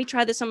out. Let me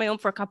try this on my own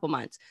for a couple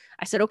months.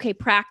 I said, okay,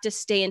 practice,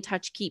 stay in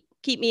touch, keep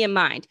me in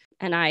mind.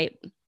 And I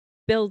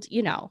build,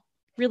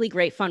 really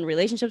great fun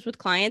relationships with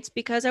clients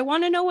because I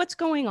want to know what's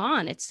going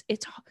on. It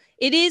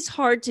is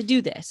hard to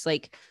do this.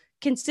 Like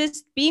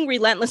being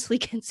relentlessly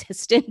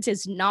consistent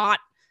is not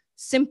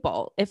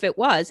simple. If it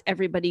was,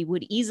 everybody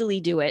would easily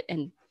do it.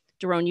 And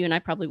Daron, you and I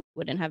probably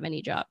wouldn't have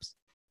any jobs.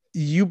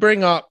 You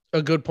bring up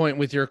a good point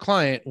with your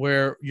client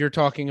where you're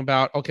talking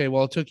about, okay,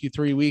 well, it took you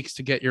 3 weeks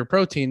to get your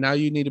protein. Now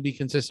you need to be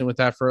consistent with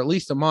that for at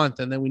least a month.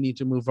 And then we need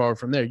to move forward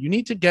from there. You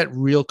need to get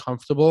real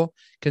comfortable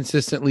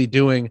consistently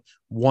doing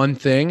one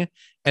thing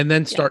and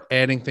then start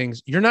adding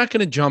things. You're not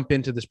going to jump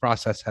into this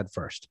process head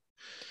first.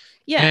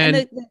 Yeah.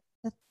 And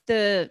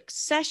the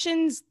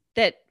sessions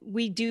that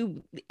we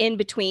do in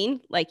between,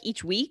 like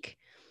each week,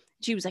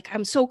 she was like,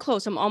 I'm so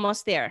close. I'm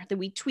almost there. Then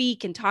we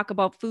tweak and talk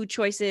about food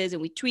choices,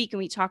 and we tweak and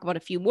we talk about a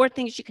few more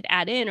things you could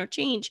add in or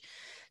change.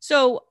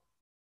 So,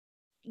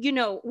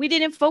 we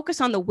didn't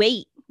focus on the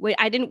weight.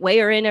 I didn't weigh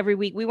her in every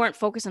week. We weren't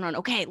focusing on,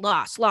 okay,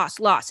 loss.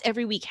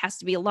 Every week has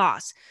to be a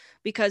loss,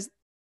 because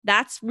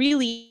that's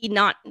really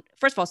not,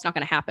 first of all, it's not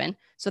going to happen.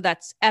 So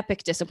that's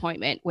epic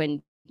disappointment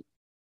when.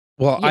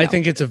 Well, I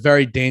think it's a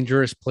very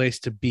dangerous place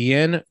to be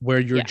in where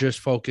you're just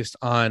focused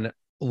on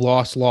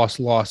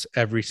loss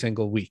every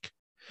single week.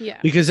 Yeah.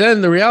 Because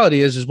then the reality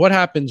is what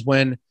happens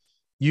when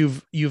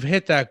you've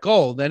hit that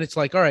goal, then it's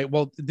like, all right,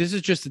 well, this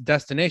is just a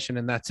destination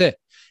and that's it.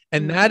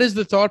 And that is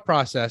the thought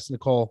process,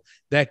 Nicole,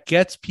 that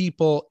gets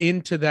people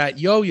into that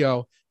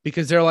yo-yo,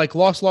 because they're like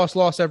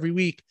loss every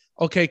week.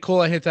 Okay, cool.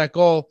 I hit that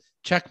goal.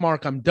 Check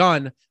mark. I'm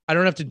done. I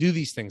don't have to do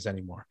these things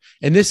anymore.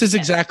 And this is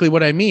exactly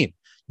what I mean.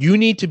 You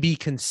need to be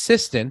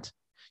consistent.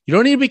 You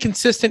don't need to be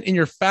consistent in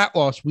your fat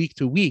loss week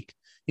to week.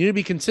 You need to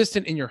be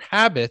consistent in your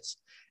habits,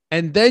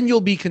 and then you'll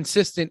be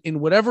consistent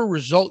in whatever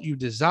result you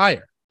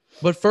desire.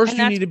 But first,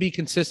 you need to be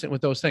consistent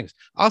with those things.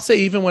 I'll say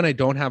even when I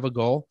don't have a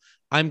goal,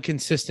 I'm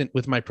consistent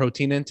with my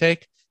protein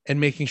intake and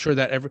making sure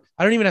that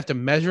I don't even have to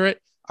measure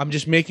it. I'm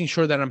just making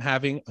sure that I'm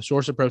having a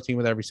source of protein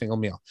with every single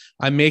meal.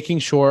 I'm making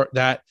sure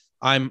that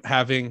I'm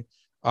having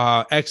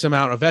X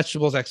amount of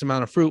vegetables, X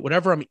amount of fruit,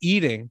 whatever I'm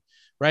eating,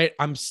 right?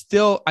 I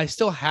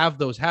still have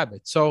those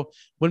habits. So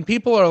when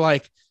people are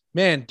like,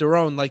 man,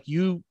 Daron, like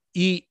you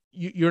eat,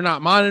 you're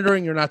not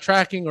monitoring, you're not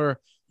tracking, or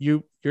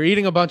you're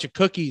eating a bunch of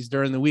cookies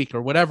during the week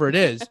or whatever it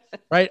is,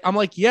 right? I'm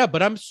like, yeah,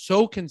 but I'm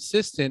so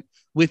consistent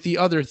with the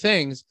other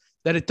things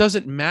that it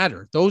doesn't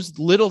matter. Those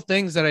little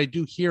things that I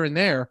do here and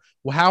there,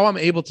 how I'm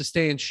able to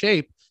stay in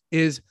shape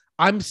is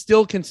I'm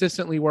still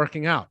consistently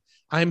working out.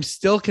 I'm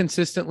still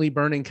consistently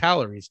burning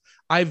calories.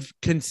 I've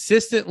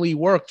consistently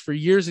worked for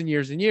years and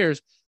years and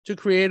years to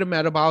create a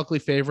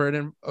metabolically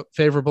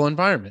favorable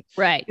environment.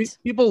 Right.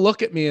 People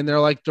look at me and they're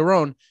like,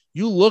 Daron,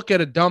 you look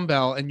at a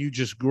dumbbell and you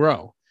just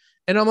grow.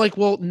 And I'm like,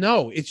 well,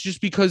 no, it's just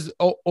because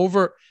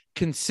over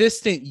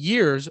consistent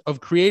years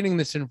of creating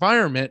this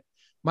environment,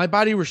 my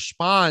body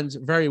responds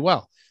very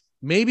well.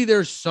 Maybe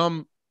there's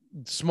some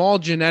small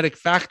genetic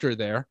factor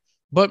there,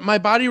 but my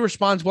body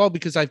responds well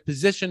because I've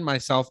positioned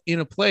myself in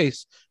a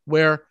place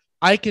where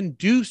I can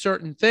do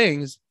certain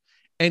things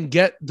and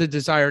get the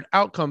desired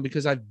outcome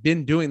because I've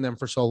been doing them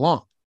for so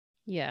long.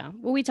 Yeah.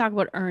 Well, we talk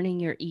about earning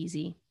your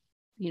easy.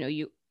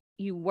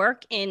 You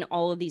work in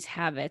all of these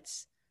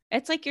habits.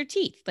 It's like your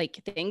teeth.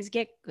 Like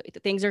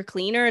things are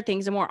cleaner,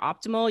 things are more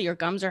optimal, your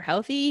gums are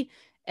healthy.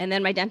 And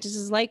then my dentist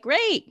is like,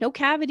 great, no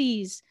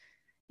cavities.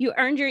 You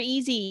earned your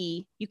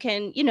easy. You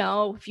can,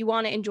 if you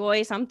want to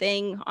enjoy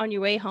something on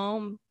your way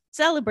home,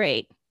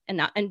 celebrate.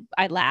 And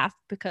I laugh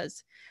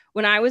because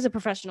when I was a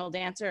professional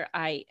dancer,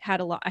 I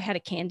had a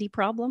candy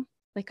problem.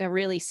 Like a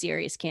really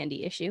serious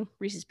candy issue.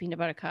 Reese's peanut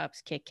butter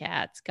cups, Kit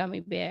Kats,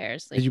 gummy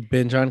bears. Did you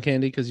binge on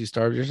candy because you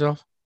starved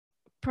yourself?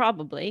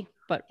 Probably,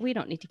 but we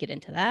don't need to get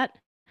into that.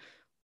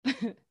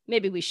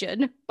 Maybe we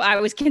should. But I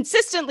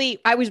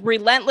was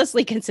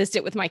relentlessly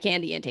consistent with my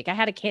candy intake. I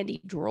had a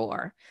candy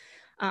drawer.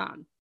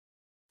 And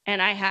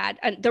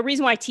the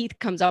reason why teeth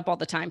comes up all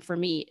the time for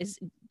me is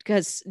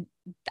because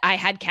I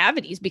had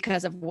cavities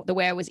because of the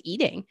way I was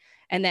eating.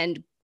 And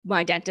then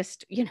my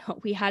dentist,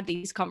 we had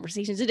these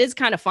conversations. It is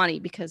kind of funny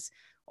because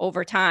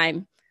over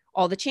time,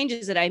 all the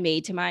changes that I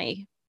made to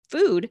my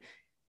food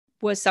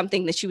was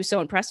something that she was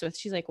so impressed with.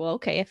 She's like, well,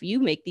 okay, if you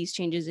make these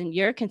changes and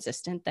you're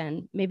consistent,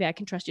 then maybe I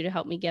can trust you to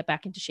help me get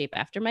back into shape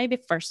after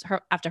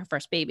her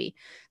first baby.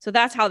 So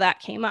that's how that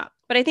came up.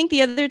 But I think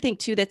the other thing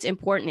too, that's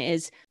important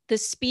is the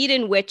speed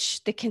in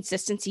which the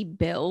consistency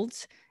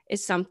builds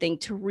is something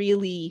to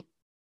really,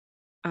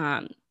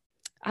 I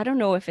don't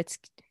know if it's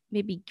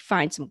maybe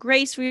find some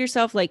grace for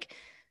yourself. Like,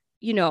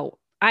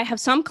 I have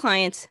some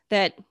clients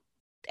that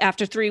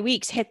after 3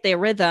 weeks hit their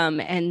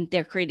rhythm and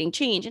they're creating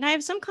change. And I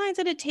have some clients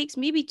that it takes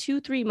maybe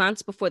 2-3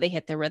 months before they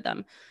hit their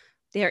rhythm.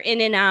 They're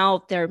in and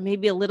out. They're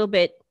maybe a little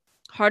bit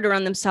harder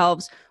on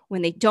themselves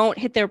when they don't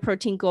hit their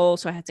protein goal.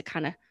 So I had to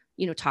kind of,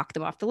 talk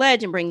them off the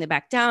ledge and bring them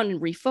back down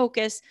and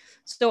refocus.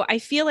 So I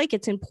feel like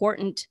it's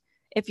important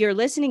if you're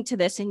listening to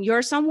this and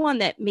you're someone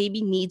that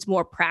maybe needs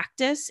more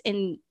practice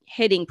in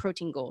hitting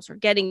protein goals or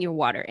getting your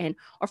water in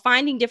or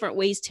finding different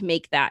ways to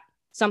make that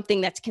something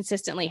that's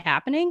consistently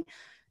happening,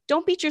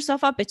 don't beat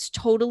yourself up. It's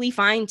totally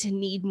fine to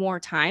need more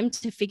time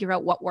to figure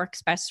out what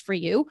works best for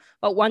you.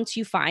 But once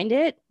you find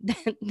it,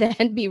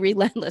 then be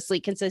relentlessly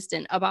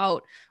consistent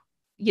about,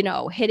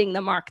 hitting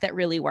the mark that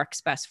really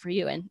works best for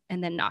you and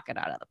then knock it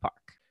out of the park.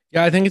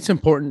 Yeah, I think it's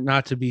important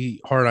not to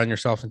be hard on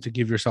yourself and to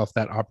give yourself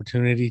that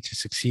opportunity to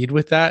succeed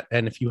with that.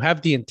 And if you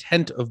have the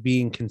intent of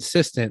being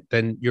consistent,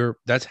 then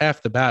that's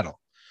half the battle.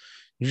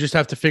 You just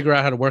have to figure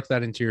out how to work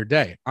that into your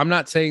day. I'm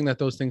not saying that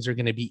those things are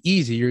going to be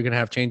easy. You're going to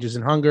have changes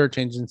in hunger,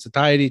 changes in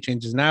satiety,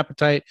 changes in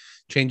appetite,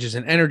 changes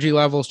in energy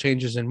levels,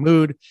 changes in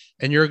mood,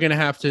 and you're going to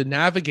have to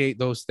navigate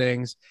those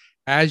things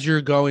as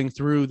you're going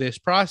through this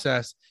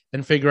process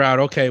and figure out,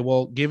 okay,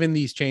 well, given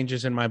these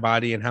changes in my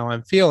body and how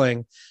I'm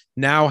feeling,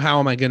 now how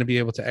am I going to be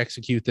able to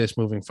execute this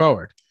moving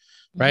forward?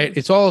 Right? Mm-hmm.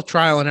 It's all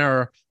trial and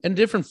error and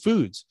different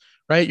foods.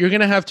 Right? You're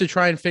going to have to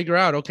try and figure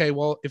out, okay,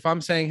 well, if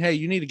I'm saying, hey,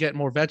 you need to get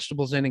more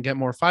vegetables in and get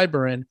more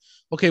fiber in,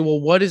 okay,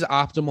 well, what is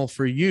optimal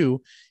for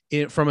you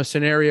from a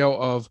scenario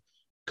of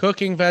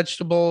cooking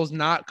vegetables,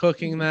 not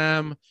cooking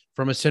them,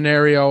 from a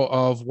scenario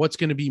of what's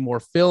going to be more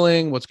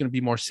filling, what's going to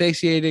be more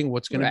satiating,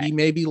 what's going to be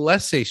maybe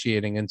less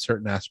satiating in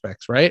certain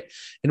aspects, right?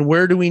 And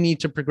where do we need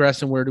to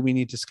progress and where do we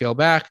need to scale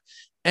back?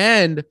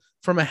 And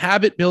from a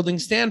habit building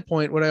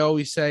standpoint, what I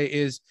always say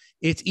is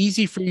it's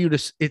easy for you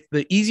to,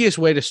 the easiest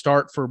way to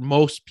start for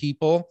most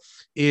people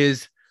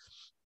is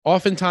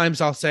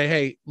oftentimes I'll say,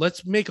 hey,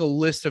 let's make a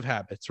list of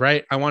habits,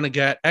 right? I want to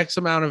get X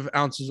amount of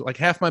ounces, like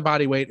half my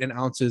body weight in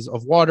ounces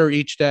of water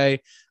each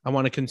day. I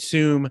want to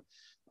consume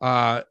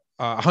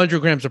 100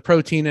 grams of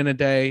protein in a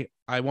day.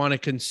 I want to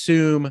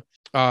consume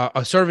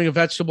a serving of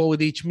vegetable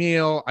with each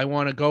meal. I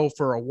want to go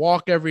for a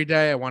walk every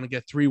day. I want to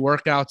get 3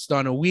 workouts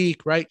done a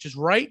week, right? Just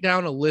write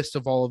down a list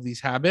of all of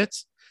these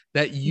habits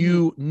that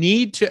you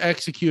need to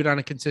execute on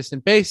a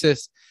consistent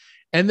basis,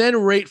 and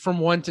then rate from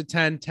 1 to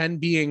 10, 10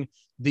 being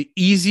the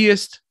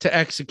easiest to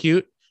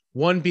execute,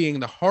 1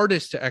 being the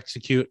hardest to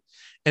execute,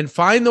 and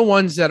find the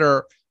ones that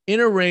are in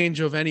a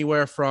range of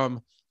anywhere from,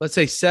 let's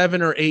say,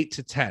 7 or 8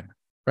 to 10,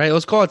 right?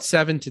 Let's call it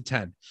 7 to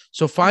 10.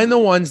 So find the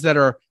ones that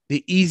are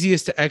the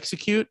easiest to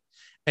execute,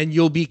 and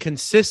you'll be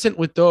consistent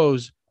with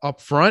those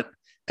up front.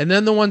 And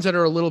then the ones that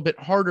are a little bit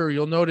harder,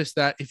 you'll notice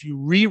that if you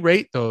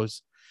re-rate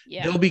those,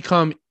 they'll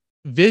become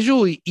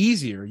visually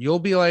easier. You'll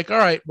be like, all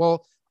right,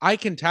 well, I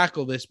can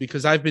tackle this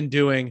because I've been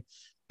doing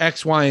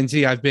X, Y, and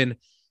Z. I've been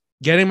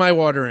getting my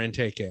water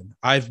intake in.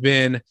 I've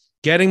been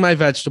getting my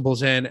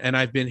vegetables in, and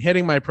I've been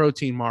hitting my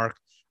protein mark.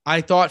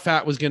 I thought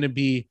fat was going to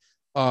be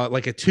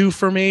like a 2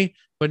 for me,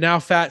 but now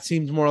fat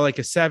seems more like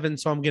a 7.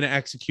 So I'm going to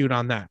execute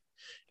on that.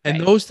 And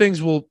those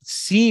things will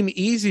seem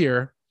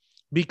easier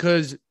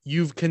because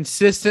you've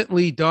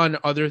consistently done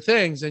other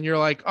things and you're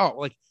like, oh,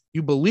 like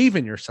you believe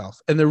in yourself.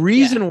 And the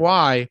reason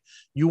why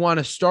you want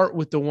to start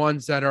with the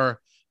ones that are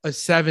a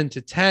 7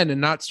 to 10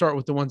 and not start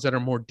with the ones that are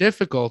more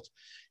difficult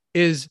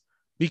is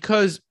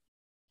because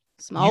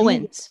small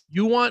wins.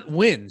 You want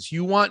wins.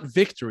 You want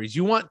victories.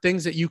 You want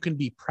things that you can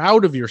be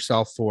proud of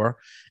yourself for,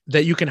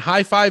 that you can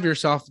high five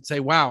yourself and say,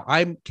 wow,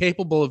 I'm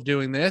capable of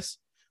doing this.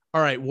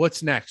 All right,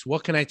 what's next?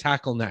 What can I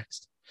tackle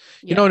next?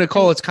 You know,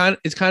 Nicole, it's kind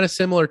of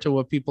similar to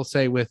what people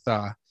say with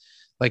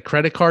like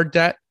credit card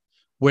debt,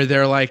 where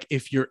they're like,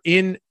 if you're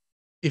in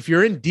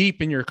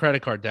deep in your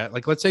credit card debt,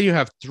 like let's say you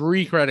have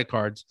 3 credit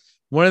cards,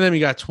 one of them you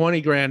got 20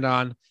 grand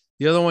on,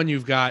 the other one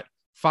you've got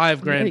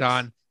 5 grand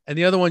on, and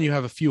the other one you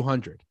have a few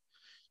hundred.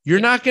 You're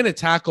not going to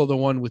tackle the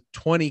one with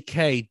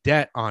 20K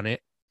debt on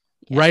it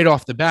right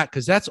off the bat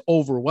because that's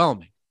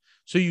overwhelming.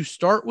 So you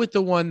start with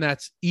the one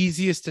that's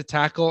easiest to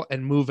tackle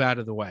and move out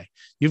of the way.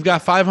 You've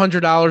got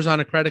 $500 on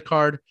a credit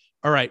card.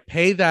 All right,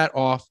 pay that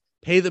off,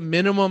 pay the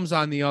minimums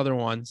on the other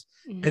ones,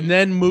 and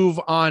then move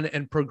on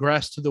and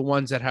progress to the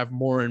ones that have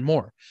more and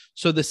more.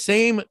 So the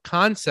same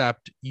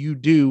concept you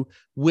do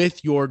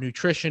with your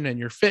nutrition and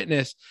your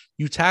fitness,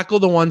 you tackle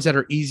the ones that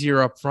are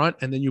easier up front,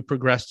 and then you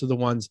progress to the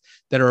ones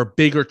that are a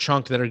bigger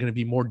chunk that are going to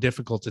be more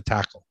difficult to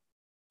tackle.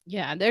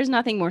 Yeah, there's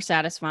nothing more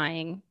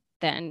satisfying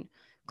than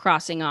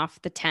crossing off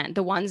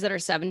the ones that are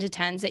 7 to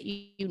 10s that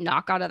you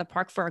knock out of the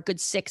park for a good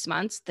 6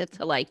 months, that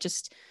to like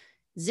just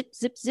zip,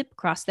 zip, zip,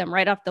 cross them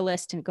right off the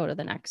list and go to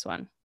the next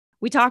one.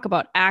 We talk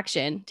about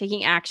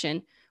taking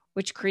action,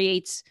 which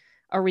creates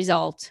a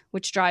result,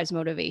 which drives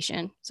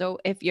motivation. So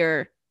if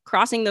you're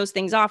crossing those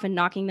things off and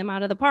knocking them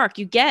out of the park,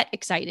 you get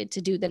excited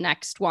to do the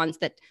next ones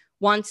that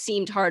once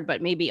seemed hard,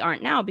 but maybe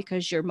aren't now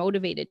because you're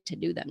motivated to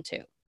do them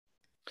too.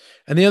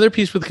 And the other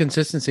piece with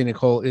consistency,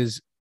 Nicole,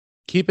 is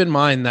keep in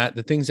mind that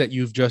the things that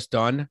you've just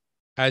done,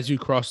 as you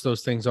cross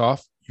those things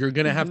off, you're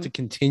going to have to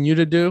continue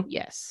to do.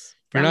 Yes.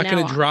 You're not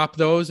going to drop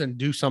those and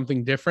do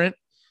something different.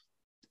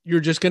 You're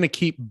just going to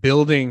keep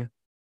building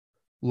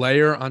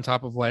layer on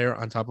top of layer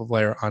on top of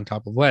layer on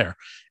top of layer.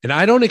 And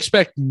I don't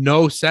expect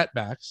no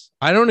setbacks.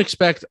 I don't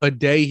expect a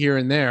day here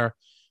and there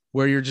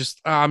where you're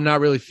just, I'm not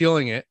really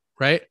feeling it.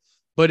 Right.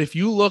 But if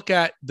you look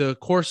at the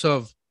course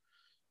of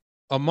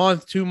a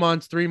month, 2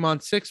 months, 3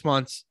 months, 6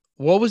 months,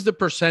 what was the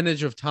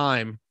percentage of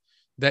time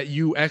that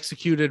you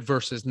executed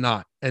versus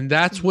not? And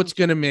that's what's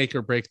going to make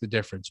or break the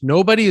difference.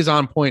 Nobody is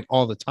on point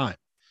all the time.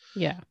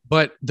 Yeah.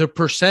 But the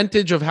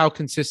percentage of how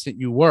consistent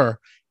you were,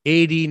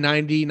 80,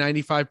 90,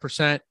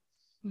 95%,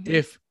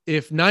 if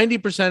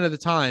 90% of the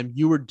time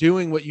you were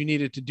doing what you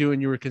needed to do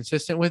and you were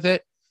consistent with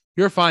it,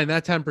 you're fine.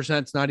 That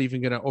 10% is not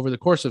even going to, over the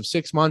course of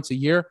 6 months, a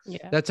year,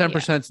 that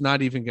 10% is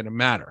not even going to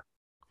matter.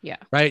 Yeah.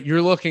 Right.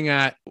 You're looking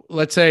at,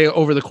 let's say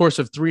over the course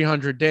of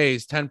 300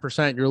 days,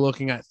 10%, you're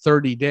looking at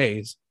 30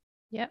 days.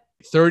 Yep.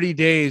 30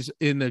 days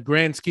in the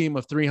grand scheme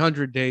of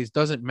 300 days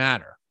doesn't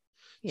matter.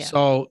 Yeah.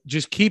 So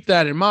just keep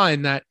that in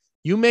mind, that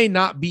you may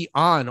not be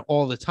on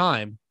all the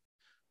time,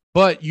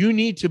 but you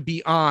need to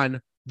be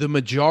on the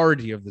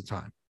majority of the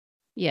time.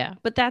 Yeah.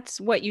 But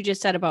that's what you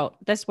just said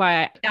that's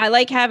why I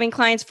like having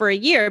clients for a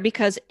year,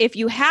 because if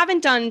you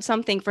haven't done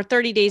something for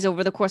 30 days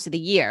over the course of the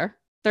year,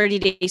 30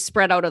 days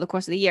spread out over the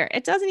course of the year,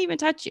 it doesn't even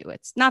touch you.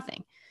 It's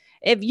nothing.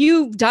 If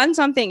you've done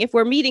something, if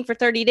we're meeting for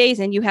 30 days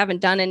and you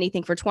haven't done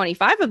anything for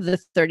 25 of the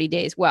 30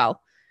 days,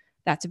 well,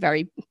 that's a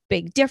very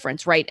big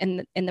difference, right?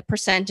 In the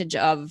percentage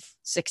of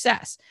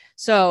success.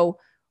 So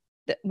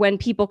when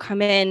people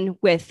come in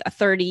with a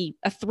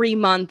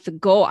 3-month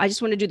goal, I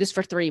just want to do this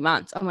for 3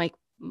 months. I'm like,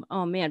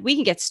 oh man, we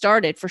can get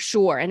started for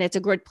sure. And it's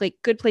a good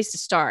place to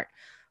start,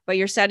 but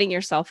you're setting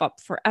yourself up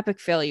for epic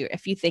failure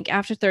if you think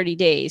after 30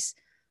 days,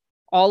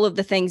 all of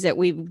the things that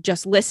we've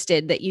just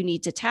listed that you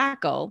need to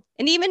tackle.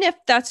 And even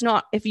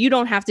if you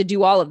don't have to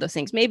do all of those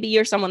things, maybe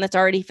you're someone that's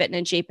already fit and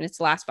in shape and it's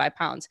the last 5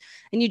 pounds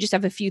and you just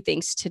have a few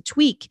things to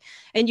tweak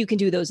and you can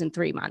do those in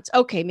 3 months.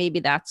 Okay. Maybe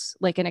that's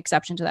like an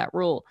exception to that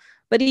rule.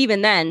 But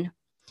even then,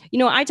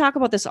 I talk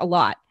about this a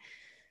lot.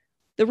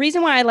 The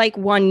reason why I like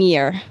 1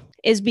 year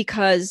is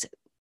because,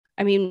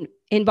 in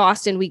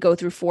Boston, we go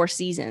through 4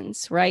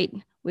 seasons, right?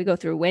 We go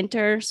through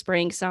winter,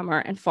 spring, summer,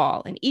 and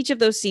fall. And each of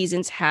those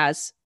seasons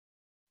has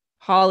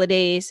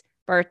holidays,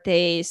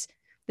 birthdays,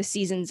 the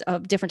seasons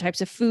of different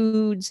types of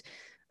foods,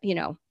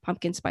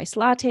 pumpkin spice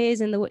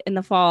lattes in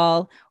the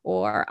fall,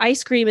 or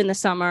ice cream in the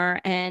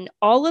summer, and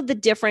all of the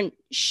different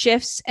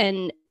shifts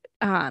and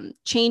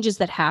changes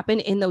that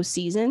happen in those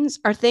seasons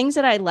are things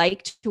that I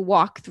like to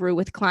walk through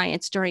with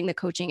clients during the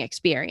coaching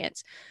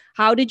experience.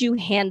 How did you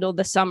handle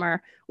the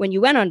summer when you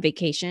went on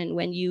vacation,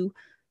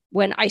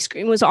 when ice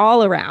cream was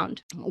all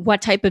around?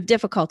 What type of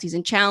difficulties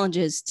and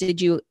challenges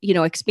did you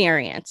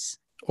experience?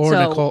 Or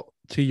Nicole,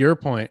 to your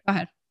point, go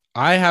ahead.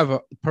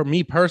 for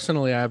me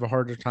personally, I have a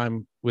harder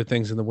time with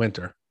things in the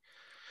winter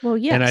Well,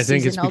 yeah, And I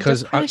think it's seasonal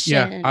because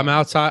depression. I'm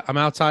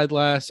outside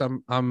less.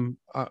 I'm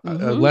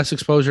Mhm. less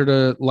exposure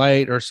to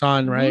light or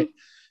sun, right? Mhm.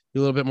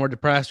 You're a little bit more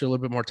depressed, you're a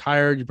little bit more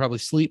tired, you probably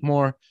sleep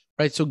more,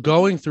 right? So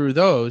going through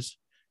those,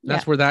 and Yeah.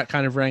 that's where that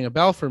kind of rang a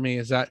bell for me,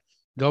 is that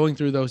going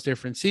through those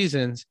different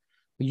seasons,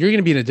 you're going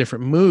to be in a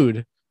different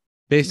mood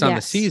based on the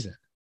Yes. season,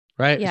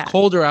 right? It's Yeah.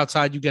 colder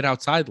outside, you get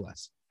outside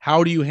less.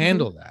 How do you Mhm.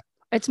 handle that?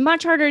 It's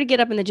much harder to get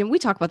up in the gym. We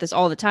talk about this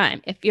all the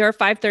time. If you're a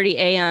 5:30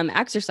 a.m.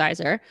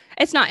 exerciser,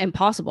 it's not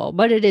impossible,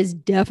 but it is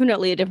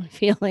definitely a different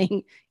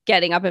feeling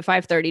getting up at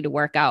 5:30 to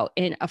work out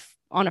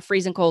on a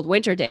freezing cold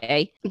winter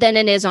day than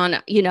it is on,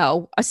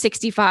 a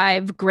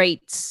 65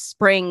 great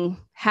spring,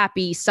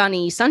 happy,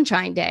 sunny,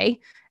 sunshine day.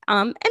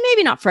 And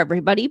maybe not for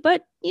everybody,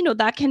 but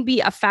that can be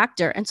a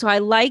factor. And so I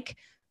like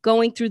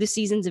going through the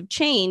seasons of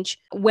change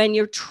when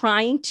you're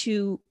trying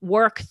to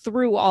work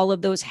through all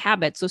of those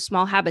habits, those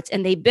small habits,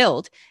 and they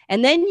build.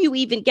 And then you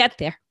even get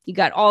there. You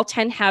got all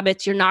 10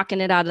 habits, you're knocking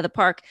it out of the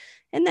park.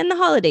 And then the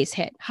holidays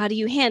hit. How do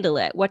you handle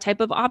it? What type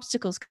of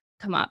obstacles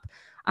come up?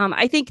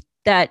 I think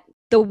that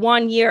the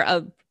 1 year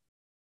of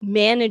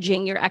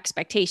managing your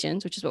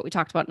expectations, which is what we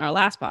talked about in our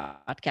last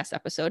podcast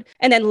episode,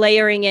 and then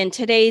layering in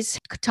today's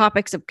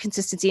topics of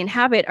consistency and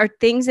habit are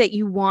things that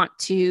you want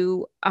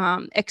to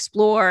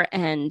explore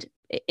and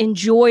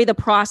enjoy the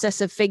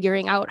process of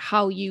figuring out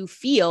how you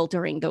feel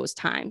during those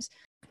times.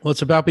 Well,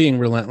 it's about being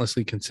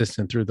relentlessly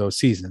consistent through those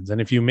seasons. And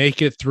if you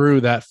make it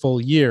through that full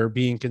year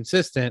being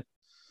consistent,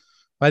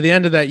 by the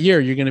end of that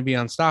year, you're going to be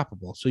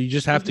unstoppable. So you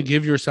just have to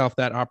give yourself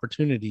that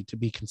opportunity to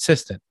be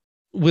consistent.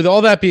 With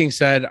all that being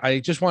said,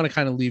 I just want to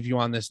kind of leave you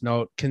on this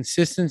note.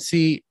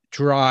 Consistency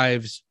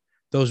drives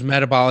those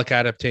metabolic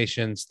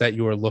adaptations that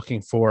you are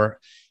looking for.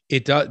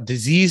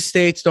 Disease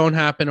states don't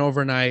happen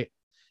overnight.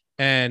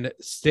 And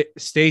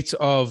states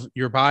of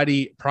your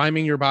body,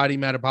 priming your body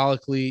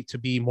metabolically to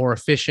be more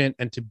efficient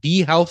and to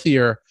be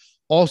healthier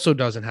also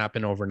doesn't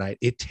happen overnight.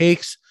 It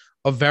takes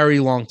a very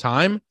long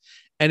time.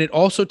 And it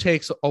also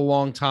takes a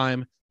long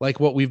time,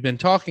 like what we've been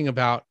talking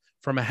about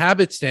from a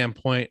habit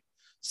standpoint,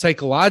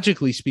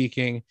 psychologically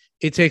speaking,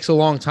 it takes a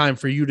long time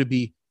for you to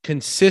be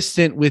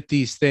consistent with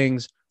these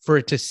things, for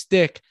it to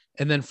stick,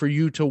 and then for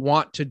you to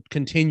want to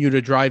continue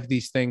to drive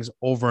these things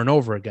over and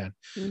over again.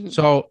 Mm-hmm.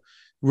 So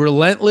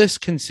relentless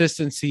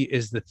consistency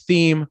is the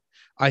theme.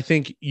 I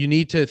think you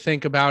need to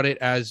think about it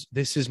as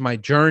this is my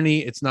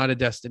journey. It's not a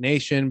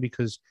destination,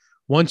 because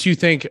once you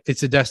think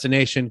it's a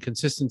destination,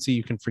 consistency,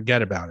 you can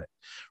forget about it,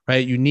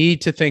 right? You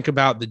need to think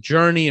about the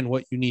journey and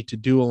what you need to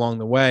do along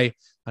the way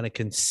on a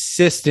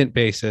consistent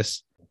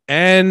basis.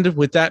 And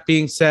with that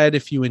being said,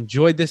 if you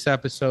enjoyed this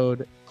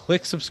episode,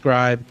 click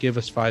subscribe, give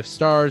us 5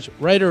 stars,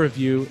 write a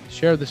review,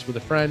 share this with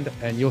a friend,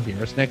 and you'll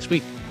hear us next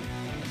week.